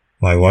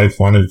my wife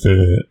wanted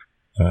to,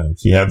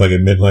 she had like a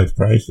midlife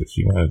crisis.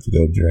 She wanted to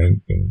go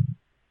drink and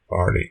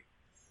party.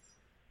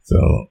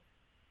 So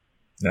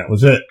that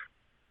was it.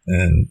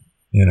 And,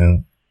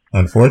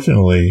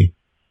 unfortunately,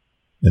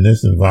 in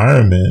this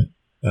environment,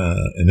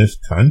 in this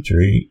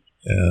country,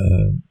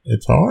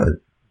 it's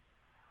hard.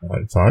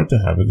 It's hard to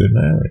have a good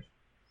marriage.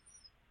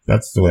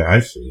 That's the way I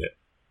see it.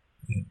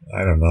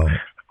 I don't know.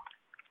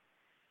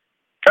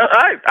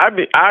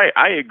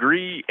 I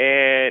agree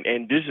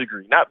and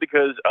disagree, not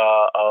because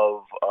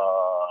of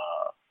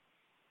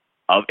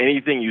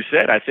anything you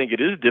said. I think it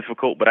is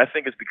difficult, but I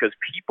think it's because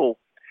people.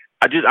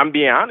 I'm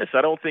being honest.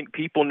 I don't think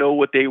people know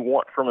what they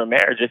want from a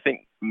marriage. I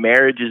think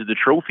marriage is the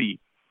trophy,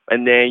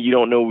 and then you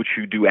don't know what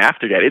you do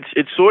after that.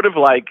 It's sort of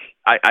like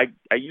I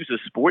use a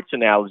sports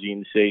analogy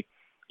and say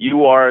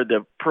you are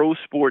the pro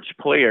sports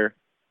player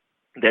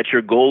that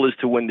your goal is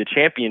to win the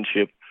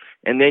championship.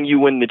 And then you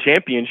win the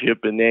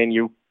championship, and then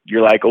you're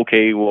like,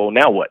 okay, well,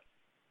 now what?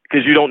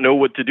 Because you don't know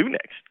what to do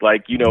next.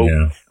 Like,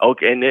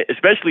 okay, and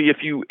especially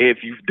if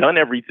you've done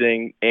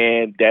everything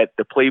and that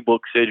the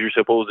playbook says you're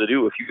supposed to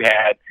do. If you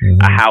had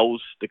a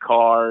house, the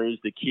cars,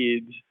 the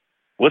kids,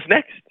 what's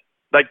next?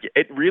 Like,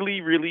 it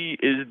really, really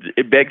is.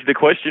 It begs the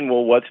question.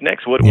 Well, what's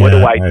next? What do I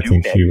do? I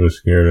think next? She was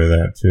scared of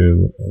that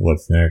too.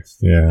 What's next?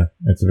 Yeah,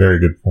 it's a very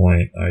good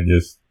point. I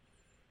just,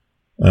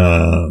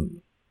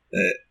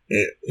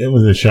 It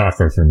was a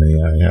shocker for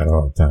me. I had a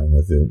hard time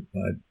with it.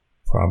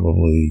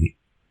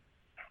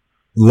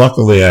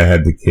 Luckily I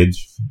had the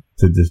kids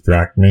to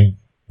distract me.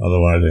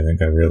 Otherwise I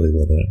think I really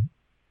would have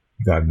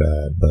got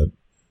bad. But,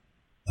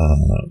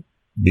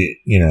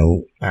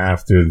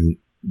 after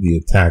the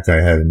attack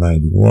I had in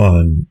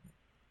 91,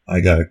 I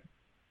got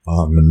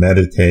on the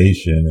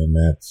medication, and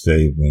that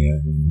saved me.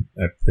 I mean,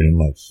 that pretty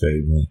much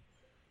saved me.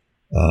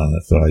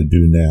 So I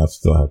do now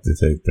still have to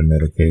take the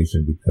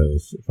medication,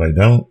 because if I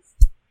don't,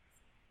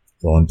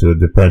 go into a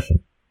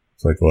depression.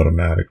 It's like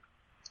automatic.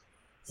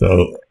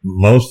 So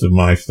most of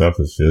my stuff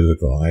is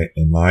physical.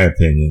 In my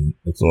opinion,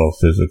 it's all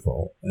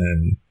physical.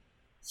 And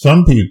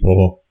some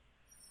people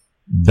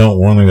don't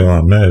want to go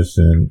on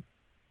medicine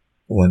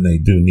when they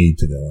do need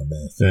to go on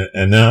medicine.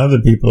 And then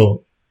other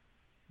people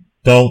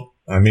don't.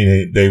 I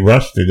mean, they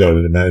rush to go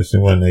to the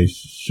medicine when they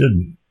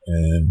shouldn't.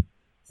 And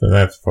so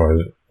that's part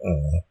of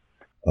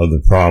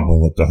the problem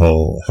with the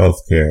whole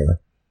healthcare.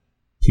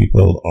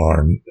 People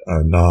are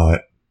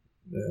not,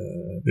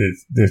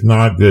 there's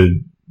not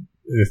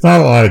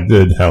a lot of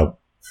good help.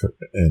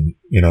 And,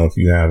 if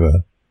you have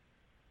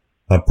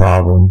a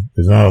problem,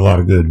 there's not a lot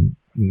of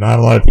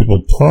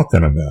people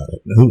talking about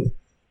it.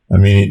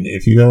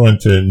 If you go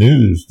into the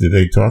news, do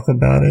they talk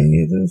about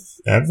any of this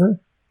ever?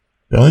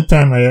 The only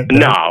time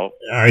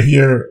I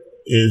hear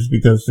is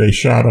because they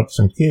shot up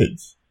some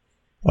kids.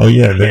 Oh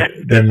yeah,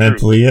 they're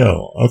mentally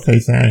ill. Okay,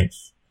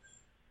 thanks.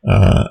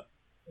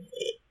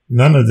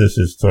 None of this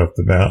is talked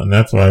about, and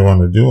that's what I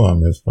want to do on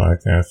this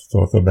podcast,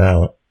 talk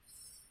about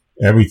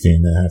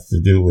everything that has to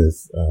do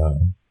with,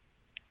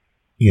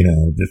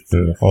 just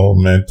the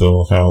whole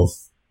mental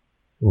health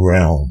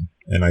realm.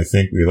 And I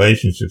think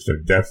relationships are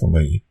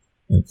definitely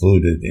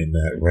included in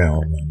that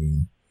realm. I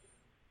mean,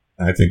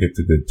 I think it's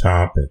a good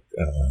topic.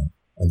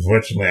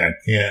 Unfortunately, I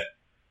can't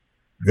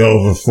go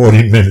over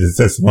 40 minutes.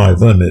 That's my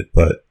limit.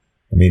 But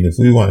I mean, if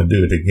we want to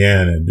do it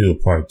again and do a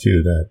part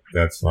 2,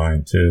 that's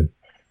fine too.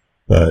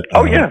 But,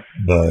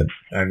 but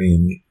I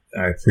mean,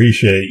 I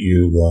appreciate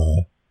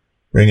you,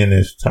 bringing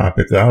this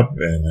topic up.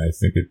 And I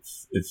think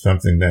it's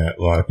something that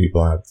a lot of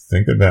people have to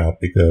think about,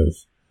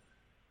 because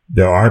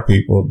there are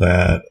people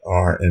that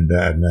are in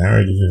bad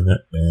marriages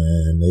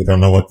and they don't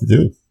know what to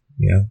do.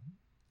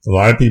 A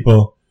lot of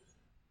people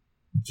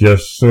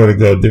just sort of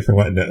go different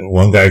way.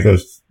 One guy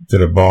goes to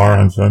the bar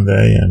on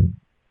Sunday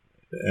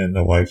and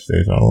the wife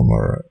stays home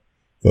or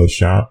goes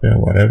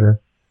shopping,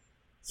 whatever.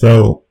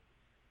 So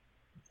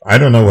I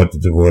don't know what the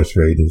divorce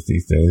rate is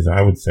these days.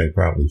 I would say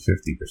probably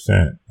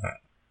 50%.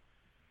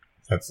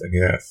 That's a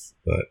guess,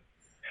 but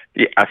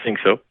yeah, I think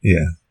so.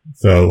 Yeah.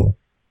 So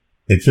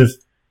it's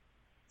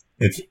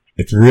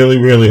really,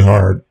 really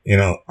hard.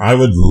 I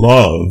would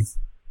love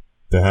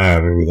to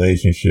have a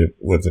relationship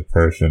with a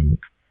person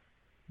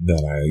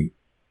that I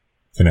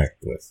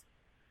connect with.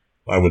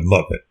 I would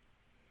love it.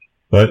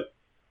 But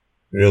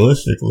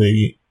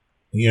realistically,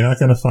 you're not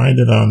going to find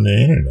it on the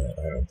internet,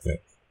 I don't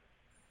think.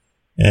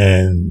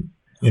 And,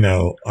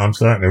 I'm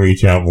starting to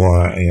reach out more.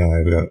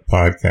 I've got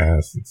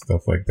podcasts and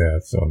stuff like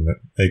that, so I'm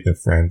making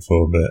friends a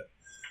little bit.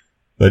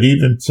 But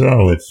even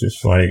so, it's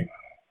just like,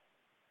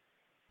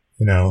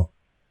 I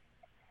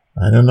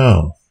don't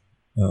know.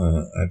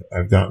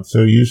 I've gotten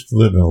so used to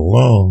living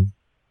alone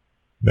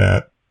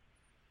that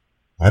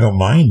I don't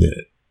mind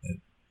it.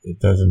 It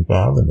doesn't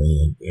bother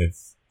me.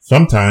 It's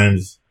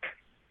sometimes,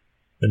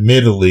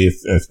 admittedly,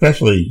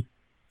 especially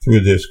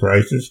through this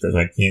crisis, because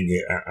I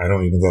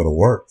don't even go to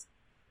work.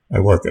 I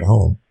work at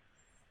home.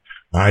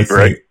 I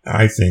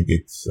think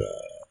it's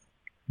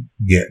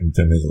getting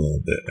to me a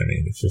little bit. I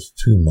mean, it's just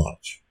too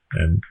much.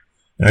 And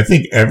I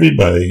think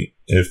everybody,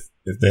 if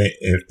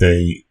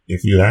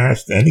you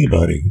asked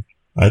anybody,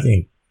 I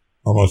think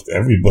almost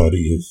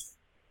everybody is,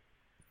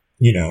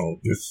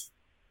 just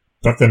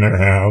stuck in their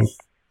house,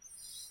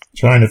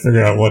 trying to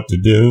figure out what to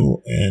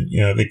do, and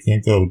they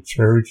can't go to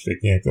church, they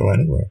can't go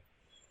anywhere.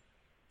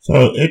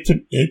 So it's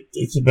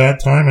a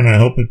bad time, and I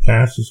hope it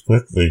passes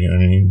quickly. I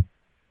mean,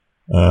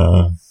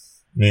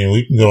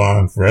 we can go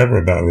on forever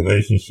about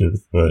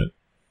relationships, but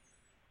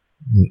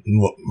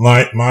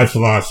my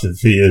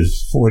philosophy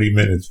is 40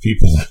 minutes.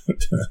 People,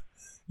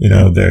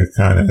 they're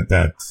kind of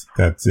that's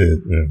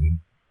it. And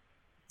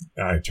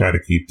I try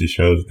to keep the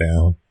shows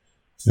down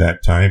to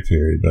that time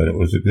period, but it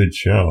was a good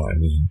show. I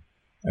mean,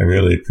 I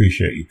really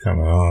appreciate you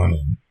coming on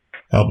and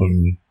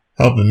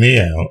helping me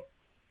out.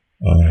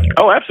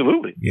 Oh,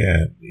 absolutely.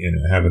 Yeah,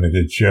 having a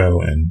good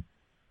show. And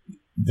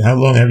how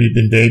long have you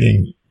been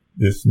dating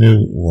this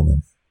new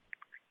woman?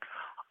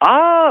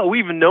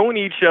 We've known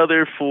each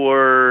other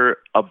for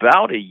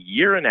about a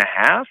year and a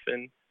half,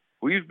 and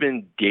we've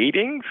been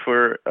dating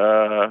for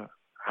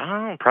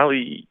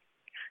probably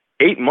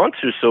 8 months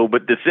or so.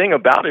 But the thing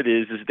about it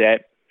is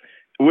that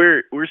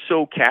we're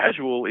so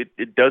casual.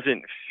 It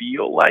doesn't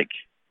feel like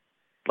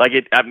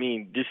it. I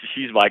mean,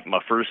 she's like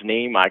my first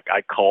name.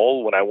 I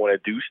call when I want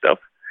to do stuff,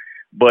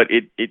 but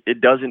it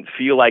doesn't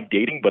feel like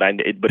dating. But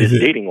it's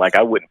dating. Like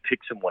I wouldn't pick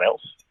someone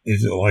else.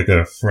 Is it like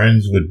a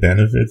friends with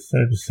benefits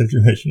type of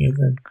situation? You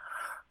think?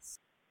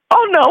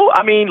 Oh no!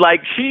 I mean,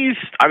 like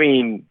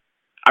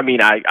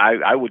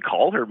I would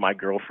call her my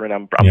girlfriend.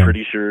 I'm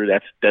pretty sure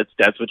that's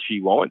what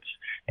she wants,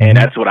 and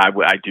that's what I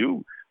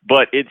do.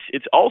 But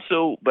it's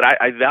also, but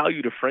I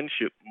value the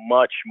friendship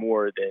much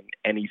more than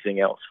anything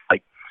else.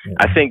 Like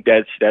I think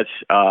that's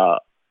a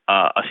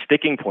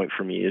sticking point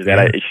for me is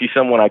that she's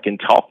someone I can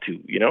talk to,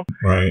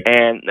 right?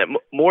 And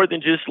more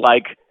than just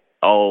like,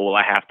 oh, well,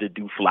 I have to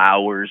do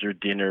flowers or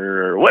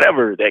dinner or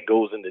whatever that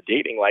goes into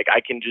dating. Like I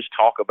can just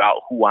talk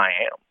about who I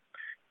am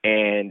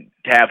and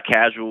to have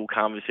casual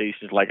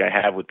conversations like I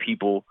have with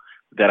people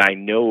that I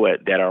know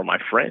that are my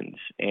friends,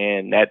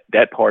 and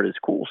that part is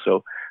cool.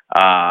 So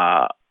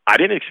I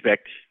didn't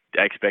expect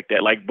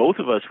that. Like both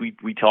of us,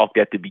 we talked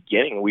at the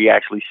beginning. We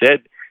actually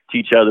said to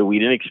each other we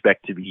didn't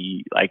expect to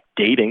be like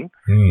dating.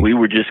 We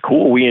were just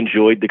cool. We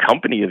enjoyed the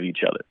company of each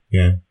other.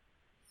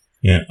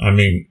 Yeah. I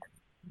mean,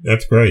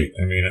 that's great.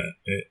 I mean,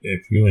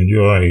 if you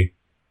enjoy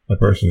a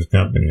person's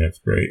company, that's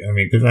great. I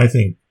mean, because I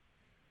think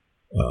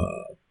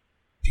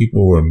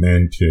people were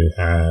meant to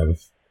have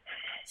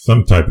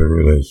some type of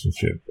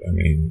relationship. I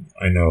mean,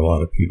 I know a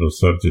lot of people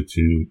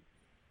substitute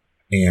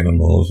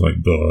animals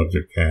like dogs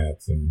or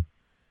cats, and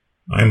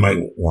I might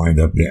wind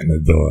up getting a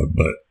dog,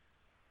 but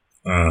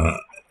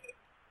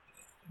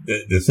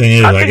the thing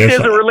is, I guess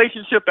there's a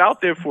relationship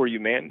out there for you,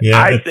 man.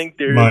 Yeah, I think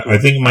there's. I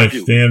think my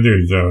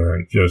standards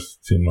are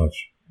just too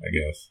much, I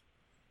guess.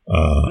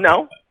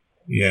 No.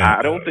 Yeah.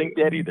 I don't think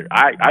that either.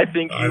 I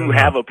think you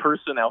have a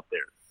person out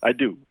there. I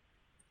do.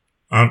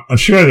 I'm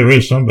sure there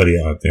is somebody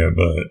out there,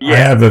 but I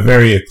have a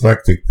very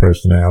eclectic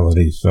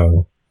personality,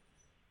 so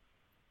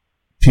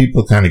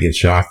people kind of get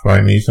shocked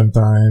by me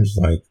sometimes.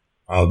 Like,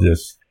 I'll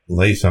just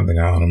lay something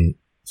on them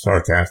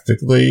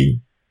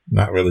sarcastically,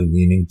 not really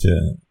meaning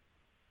to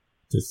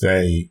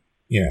say,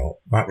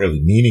 not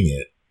really meaning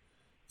it,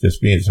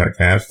 just being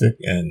sarcastic,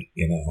 and,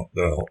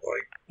 they'll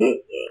like,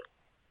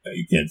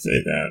 you can't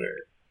say that,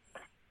 or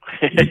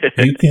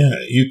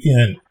you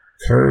can't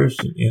curse.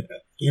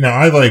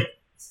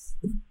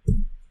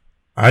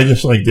 I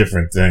just like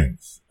different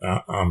things.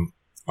 I'm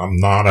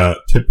not a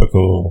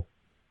typical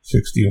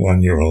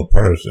 61-year-old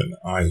person.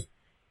 I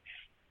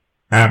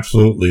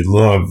absolutely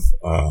love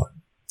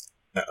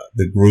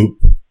the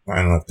group. I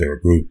don't know if they're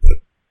a group,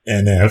 but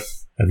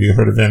NF. Have you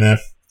heard of NF?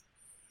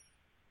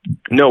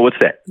 No, what's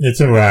that? It's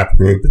a rap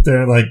group.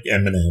 They're like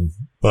Eminem,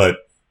 but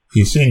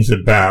he sings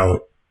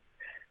about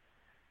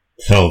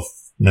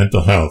health,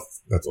 mental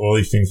health. That's all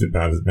he sings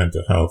about is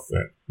mental health.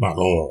 Not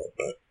all,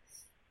 but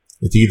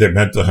it's either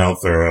mental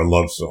health or a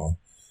love song.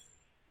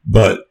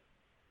 But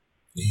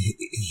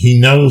he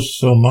knows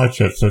so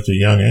much at such a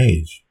young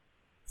age.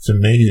 It's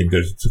amazing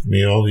because it took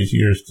me all these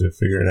years to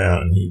figure it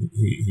out, and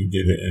he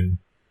did it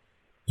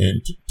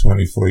in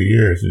 24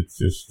 years. It's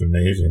just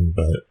amazing.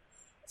 But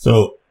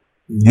so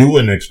you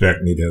wouldn't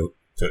expect me to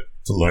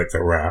like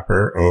a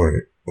rapper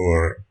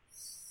or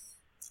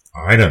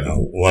I don't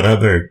know what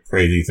other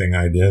crazy thing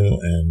I do,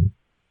 and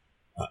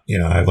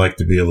I like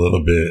to be a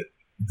little bit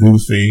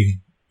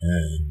goofy,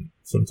 and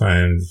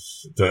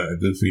sometimes the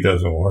goofy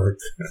doesn't work.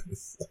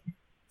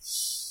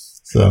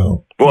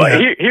 So, well,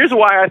 here's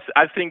why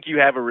I think you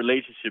have a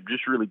relationship.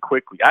 Just really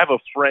quickly, I have a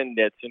friend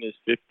that's in his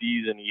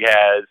 50s, and he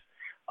has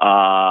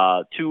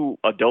 2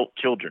 adult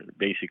children,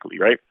 basically,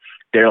 right?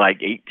 They're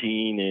like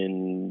 18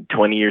 and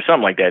 20 or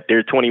something like that.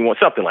 They're 21,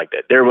 something like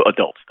that. They're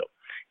adults, though.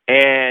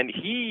 And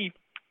he,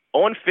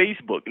 on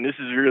Facebook, and this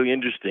is really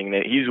interesting,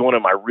 that he's one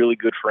of my really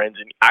good friends,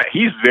 and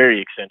he's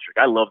very eccentric.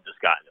 I love this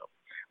guy, though.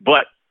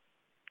 But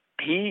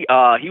he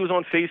was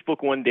on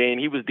Facebook one day, and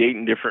he was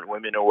dating different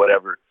women or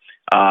whatever.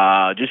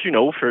 Just,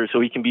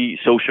 so he can be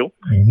social.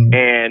 Mm-hmm.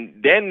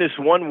 And then this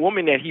one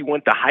woman that he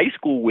went to high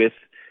school with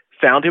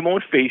found him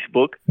on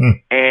Facebook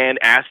and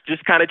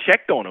just kind of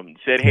checked on him,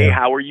 said, hey,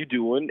 how are you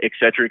doing, et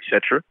cetera, et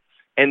cetera.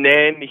 And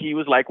then he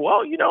was like,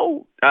 well,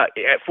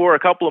 for a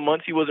couple of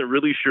months, he wasn't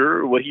really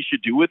sure what he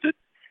should do with it.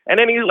 And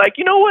then he's like,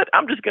 you know what,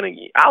 I'll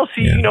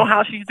see,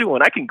 how she's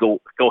doing. I can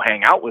go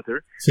hang out with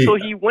her. So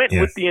he went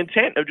with the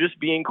intent of just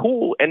being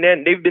cool. And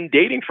then they've been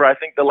dating for, I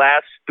think, the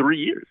last 3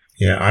 years.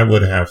 Yeah, I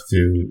would have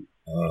to,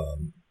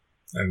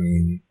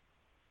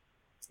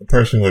 a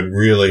person would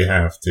really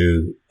have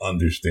to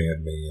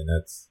understand me,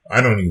 and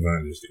I don't even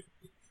understand.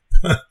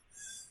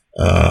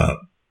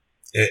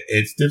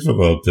 It's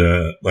difficult.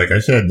 Like I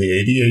said, the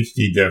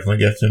ADHD definitely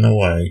gets in the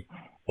way.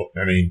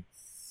 I mean,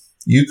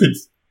 you could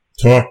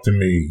talk to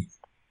me,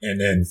 and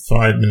then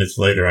 5 minutes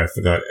later, I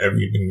forgot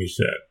everything you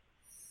said.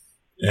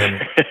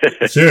 And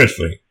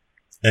seriously,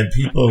 and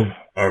people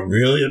are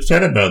really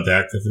upset about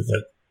that because it's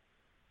like,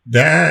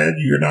 Dad,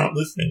 you're not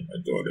listening.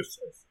 My daughter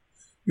says,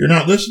 you're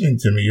not listening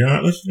to me. You're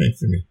not listening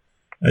to me.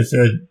 I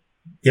said,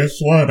 guess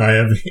what? I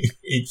have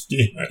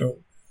ADHD.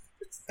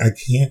 I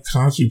can't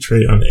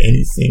concentrate on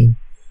anything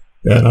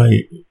that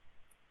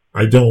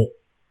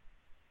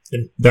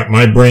that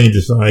my brain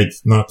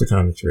decides not to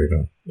concentrate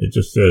on. It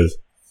just says,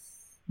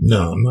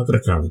 no, I'm not going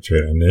to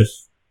concentrate on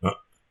this.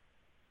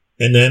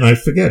 And then I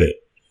forget it.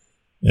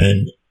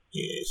 And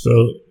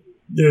so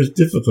there's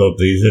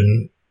difficulties,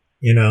 and,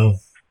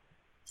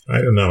 I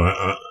don't know.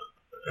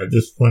 At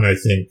this point, I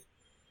think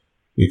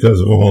because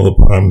of all the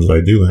problems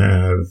I do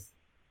have,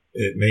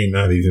 it may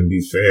not even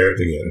be fair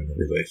to get in a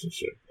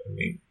relationship. I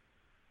mean,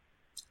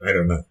 I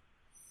don't know.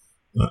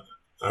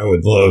 I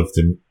would love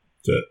to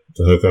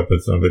hook up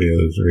with somebody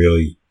who's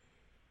really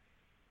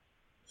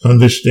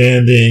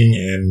understanding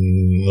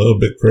and a little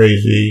bit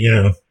crazy,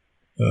 a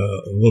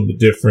little bit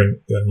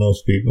different than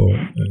most people.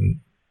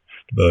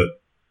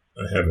 But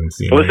I haven't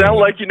seen. Well, it sounds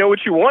like you know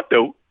what you want,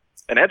 though,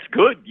 and that's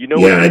good.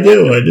 Yeah, I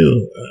do. I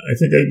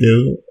think I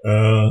do.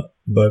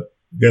 But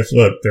guess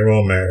what? They're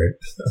all married.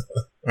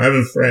 I have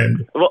a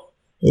friend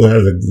who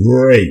has a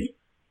great,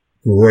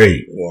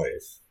 great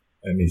wife.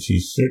 I mean,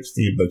 she's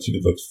 60, but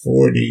she looks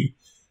 40,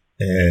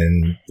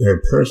 and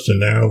her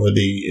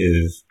personality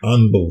is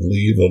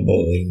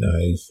unbelievably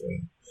nice.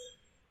 And,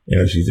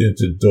 she's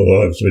into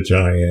dogs, which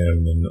I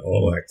am, and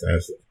all that kind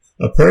of stuff.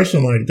 A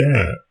person like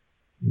that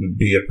would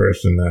be a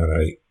person that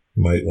I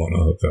might want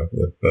to hook up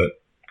with, but,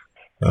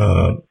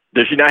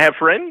 does she not have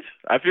friends?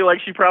 I feel like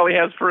she probably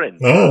has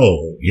friends.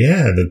 Oh,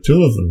 yeah, the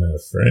two of them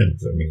have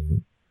friends. I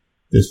mean,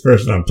 this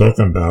person I'm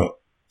talking about,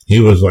 he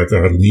was like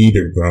our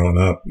leader growing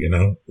up,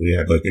 We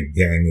had like a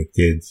gang of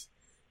kids,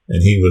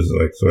 and he was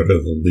like sort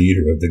of the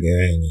leader of the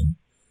gang, and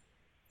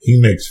he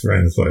makes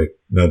friends like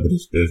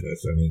nobody's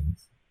business. I mean,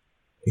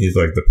 he's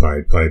like the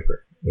Pied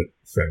Piper with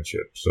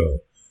friendship.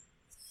 So,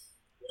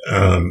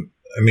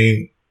 I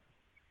mean,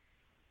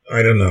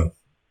 I don't know.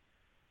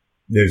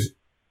 There's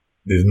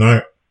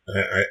not,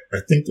 I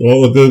think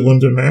all the good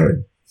ones are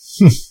married.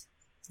 I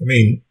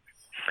mean,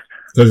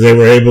 because they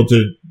were able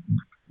to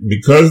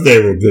because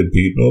they were good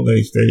people,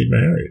 they stayed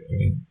married. I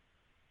mean,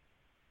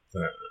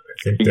 I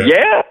think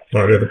that's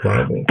part of the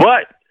problem.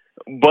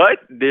 But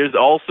there's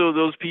also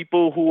those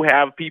people who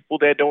have people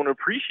that don't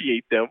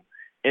appreciate them,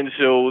 and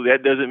so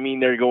that doesn't mean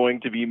they're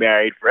going to be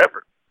married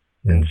forever.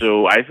 Mm. And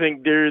so I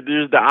think there's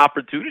the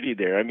opportunity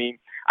there. I mean,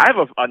 I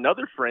have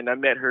another friend. I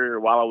met her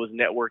while I was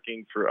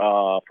networking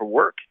for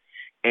work,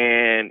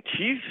 and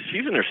she's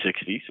in her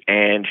 60s,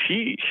 and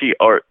she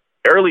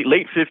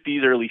late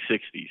 50s, early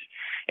 60s,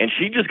 and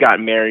she just got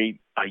married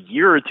a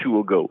year or two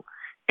ago.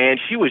 And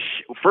she was,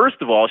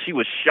 first of all, she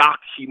was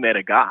shocked she met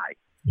a guy.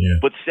 Yeah.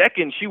 But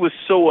second, she was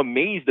so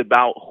amazed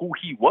about who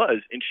he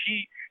was, and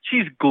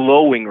she's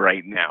glowing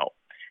right now.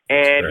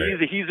 And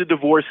he's a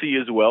divorcee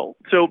as well.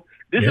 So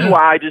this is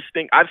why I just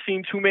think I've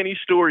seen too many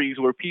stories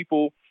where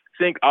people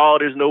think, oh,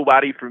 there's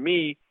nobody for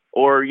me,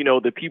 or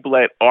the people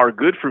that are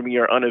good for me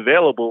are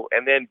unavailable,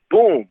 and then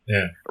boom,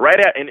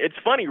 and it's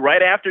funny,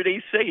 right after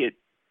they say it,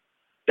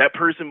 that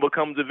person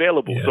becomes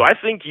available. Yeah. So I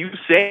think you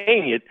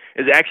saying it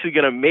is actually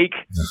going to make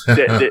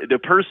the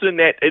person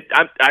that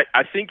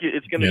I think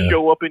it's going to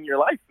show up in your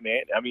life,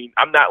 man. I mean,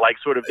 I'm not like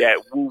sort of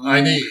that.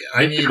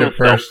 I need a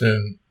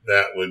person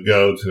that would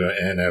go to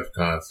an NF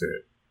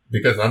concert,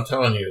 because I'm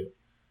telling you,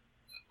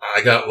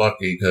 I got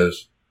lucky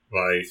because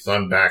my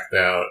son backed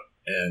out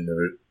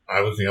and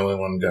I was the only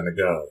one going to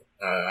go.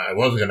 I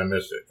wasn't going to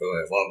miss it because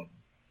I love him.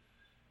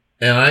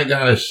 And I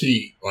got a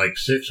seat like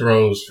 6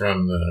 rows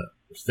from the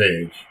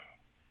stage.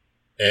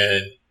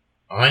 And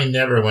I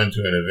never went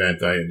to an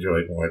event I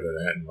enjoyed more than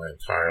that in my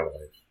entire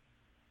life.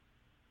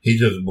 He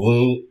just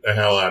blew the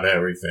hell out of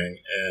everything.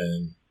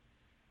 And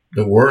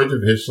the words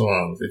of his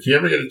songs, if you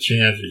ever get a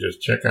chance to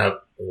just check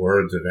out the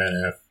words of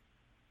NF,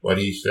 what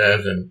he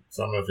says in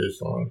some of his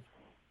songs,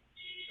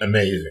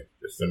 amazing.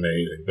 Just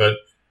amazing. But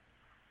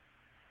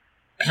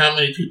how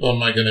many people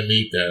am I going to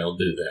meet that'll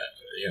do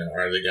that?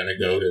 Are they going to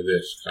go to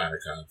this kind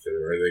of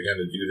concert? Or are they going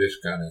to do this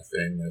kind of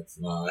thing that's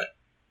not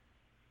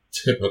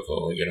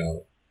typical,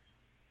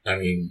 I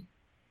mean,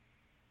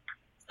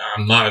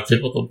 I'm not a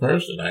typical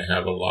person. I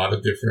have a lot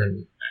of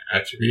different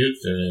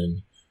attributes,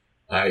 and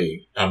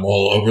I'm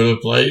all over the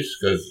place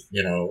because,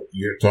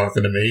 you're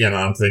talking to me and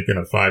I'm thinking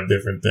of 5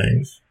 different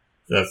things.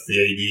 That's the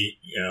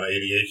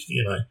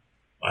ADHD, and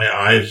my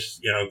eyes,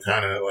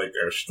 kind of like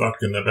are stuck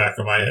in the back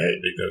of my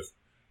head because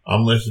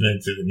I'm listening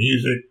to the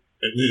music.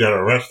 We got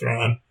a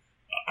restaurant.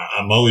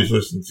 I'm always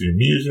listening to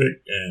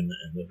music and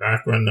the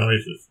background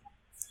noises.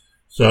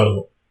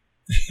 So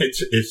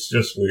it's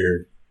just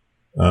weird.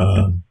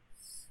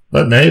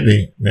 But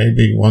maybe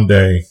one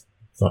day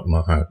something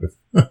will happen.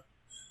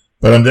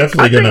 But I'm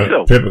definitely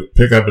going to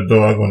pick up a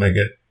dog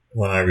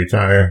when I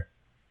retire.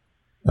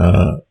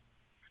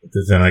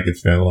 Because then I could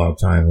spend a lot of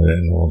time with it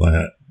and all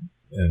that.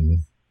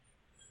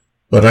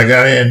 But I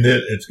got to end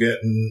it. It's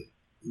getting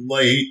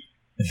late.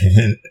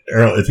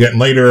 It's getting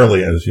late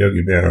early, as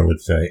Yogi Berra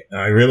would say.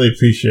 I really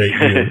appreciate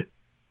you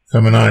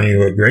coming on. You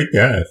were a great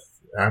guest.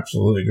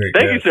 Absolutely great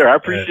guest. Thank you, sir. I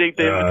appreciate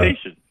the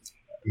invitation.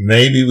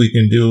 Maybe we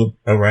can do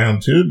a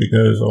round 2,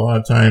 because a lot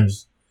of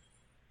times,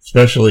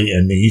 especially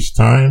in these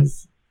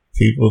times,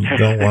 people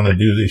don't want to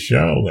do this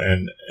show.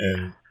 And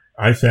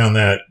I found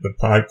that the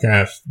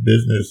podcast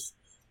business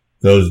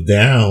goes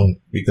down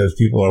because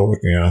people are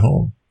working at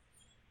home.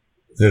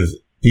 Because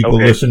people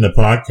listen to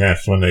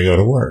podcasts when they go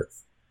to work.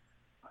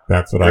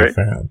 That's what I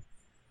found.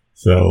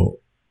 So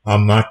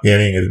I'm not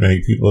getting as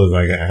many people as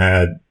I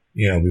had,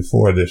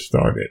 before this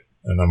started.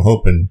 And I'm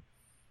hoping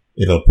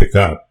it'll pick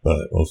up,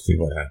 but we'll see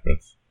what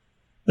happens.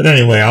 But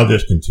anyway, I'll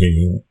just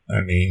continue.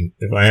 I mean,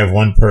 if I have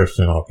one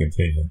person, I'll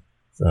continue.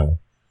 So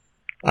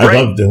I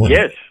love doing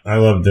it. I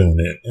love doing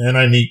it. And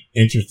I meet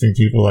interesting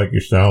people like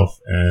yourself.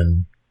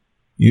 And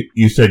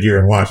you said you're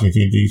in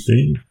Washington,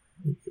 D.C.?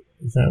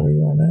 Is that where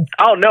you are now?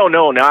 Oh, no.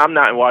 No, I'm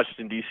not in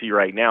Washington, D.C.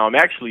 right now. I'm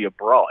actually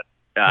abroad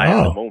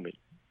at the moment.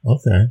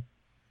 Okay.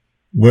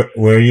 Where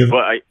are you?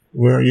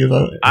 Where are you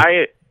located?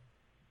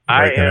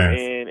 I am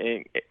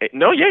in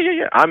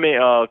I'm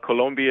in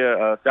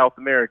Colombia, South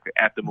America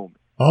at the moment.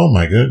 Oh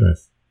my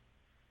goodness!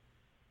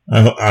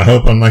 I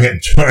hope I'm not getting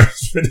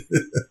charged for this.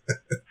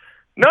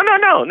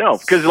 No.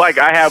 Because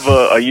I have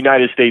a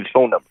United States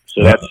phone number,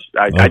 so that's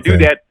I do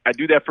that. I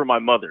do that for my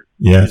mother.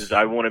 Yes,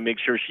 I want to make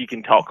sure she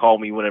can call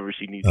me whenever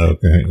she needs.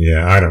 Okay,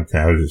 yeah, I don't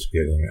care. I was just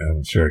kidding.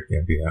 I'm sure it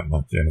can't be that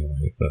much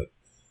anyway, but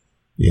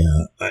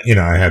yeah,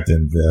 I have to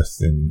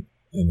invest in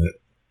it.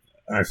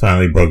 I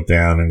finally broke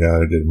down and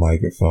got a good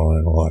microphone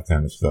and all that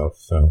kind of stuff.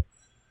 So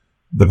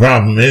the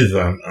problem is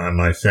on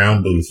my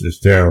sound booth is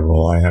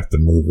terrible. I have to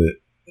move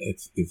it.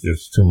 It's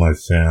just too much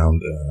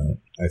sound.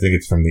 I think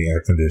it's from the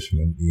air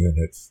conditioning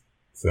units.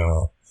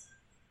 So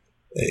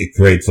it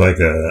creates like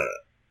a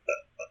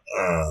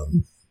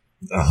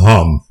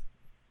hum,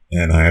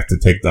 and I have to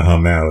take the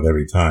hum out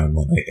every time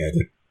when I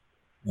edit.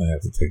 I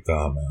have to take the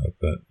hum out,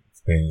 but it's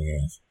a pain in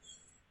the ass.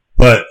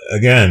 But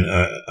again,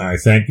 I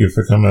thank you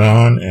for coming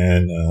on,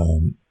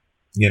 and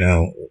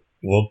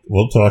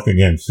we'll talk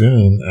again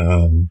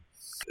soon.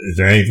 Is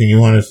there anything you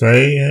want to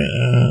say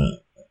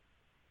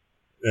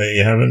that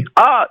you haven't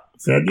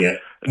said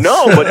yet?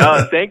 No, but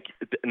thank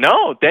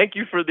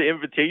you for the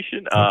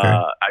invitation. Okay.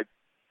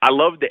 I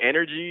love the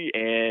energy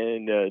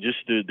and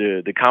just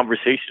the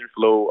conversation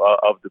flow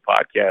of the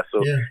podcast.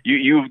 So Yeah.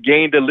 you've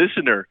gained a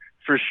listener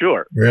for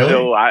sure. Really?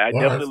 So I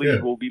Wow,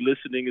 definitely will be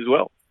listening as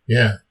well.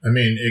 Yeah, I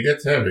mean, it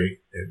gets heavy.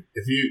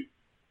 If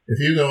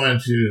you go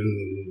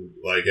into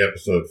like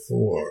episode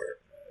 4,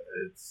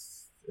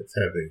 it's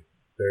heavy,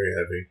 very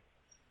heavy.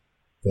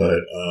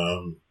 But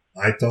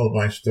I told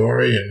my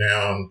story, and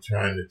now I'm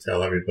trying to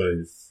tell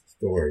everybody's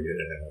story.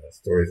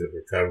 Stories of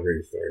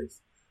recovery,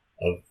 stories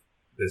of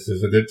this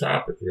is a good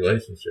topic.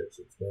 Relationships.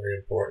 It's very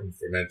important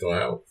for mental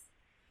health.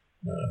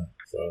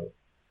 So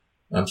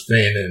I'm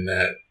staying in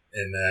that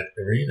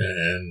arena,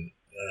 and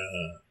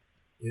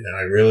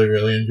I really,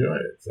 really enjoy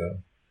it.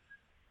 So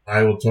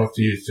I will talk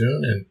to you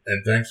soon,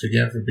 and thanks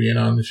again for being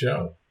on the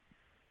show.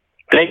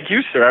 Thank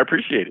you, sir. I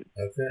appreciate it.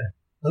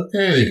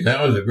 Okay,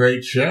 that was a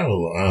great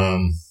show.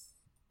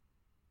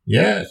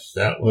 Yes,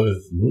 that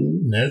was Lou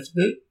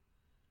Nesbitt,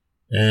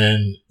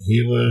 and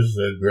he was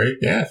a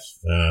great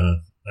guest.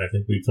 I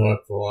think we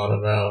talked a lot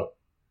about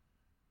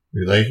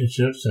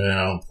relationships and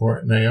how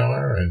important they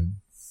are, and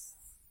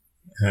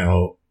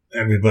how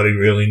everybody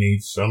really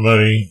needs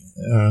somebody.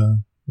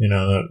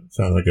 That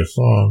sounds like a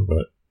song,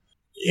 but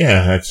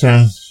yeah, it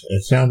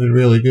sounded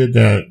really good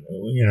that,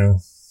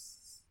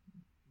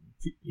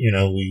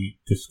 we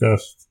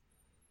discussed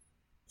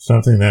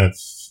something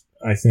that's,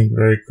 I think,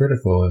 very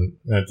critical in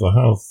mental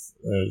health,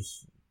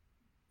 as,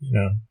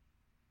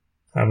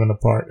 having a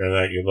partner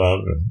that you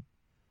love and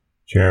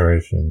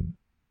cherish. And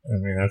I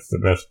mean, that's the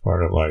best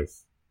part of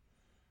life,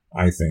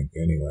 I think,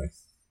 anyway.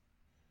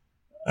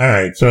 All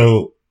right.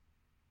 So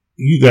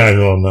you guys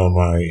all know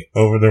my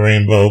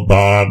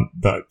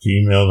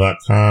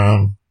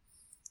overtherainbowbob.gmail.com.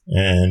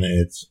 And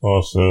it's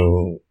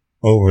also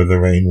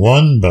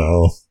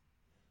overtherain1bow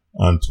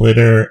on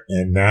Twitter.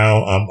 And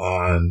now I'm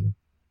on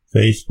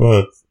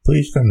Facebook.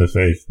 Please come to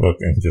Facebook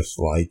and just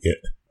like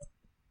it.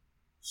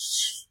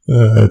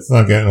 It's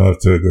not getting off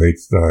to a great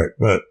start,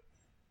 but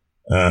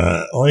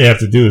all you have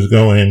to do is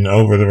go in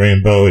Over the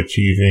Rainbow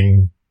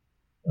Achieving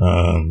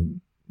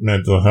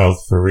Mental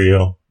Health for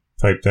Real.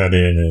 Type that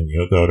in, and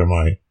you'll go to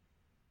my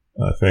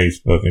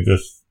Facebook and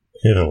just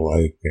hit a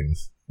like, and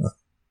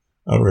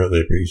I'll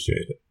really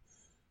appreciate it.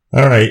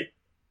 All right,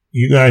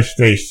 you guys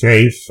stay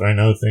safe. I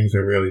know things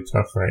are really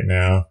tough right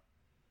now.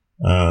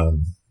 I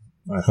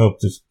hope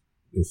this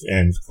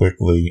ends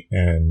quickly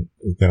and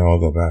we can all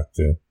go back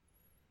to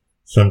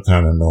some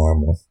kind of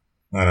normal.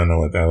 I don't know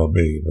what that'll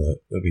be,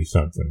 but it'll be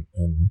something.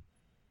 And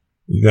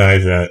you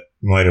guys that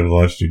might have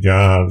lost your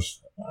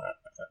jobs,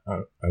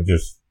 I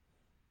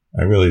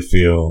really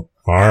feel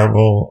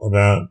horrible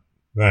about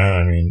that.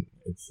 I mean,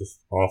 it's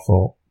just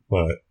awful,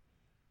 but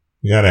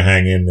you gotta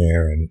hang in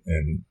there and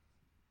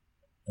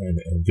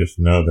just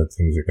know that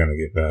things are gonna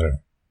get better.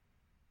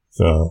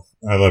 So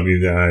I love you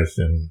guys,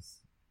 and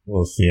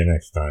we'll see you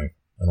next time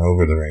on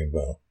Over the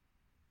Rainbow.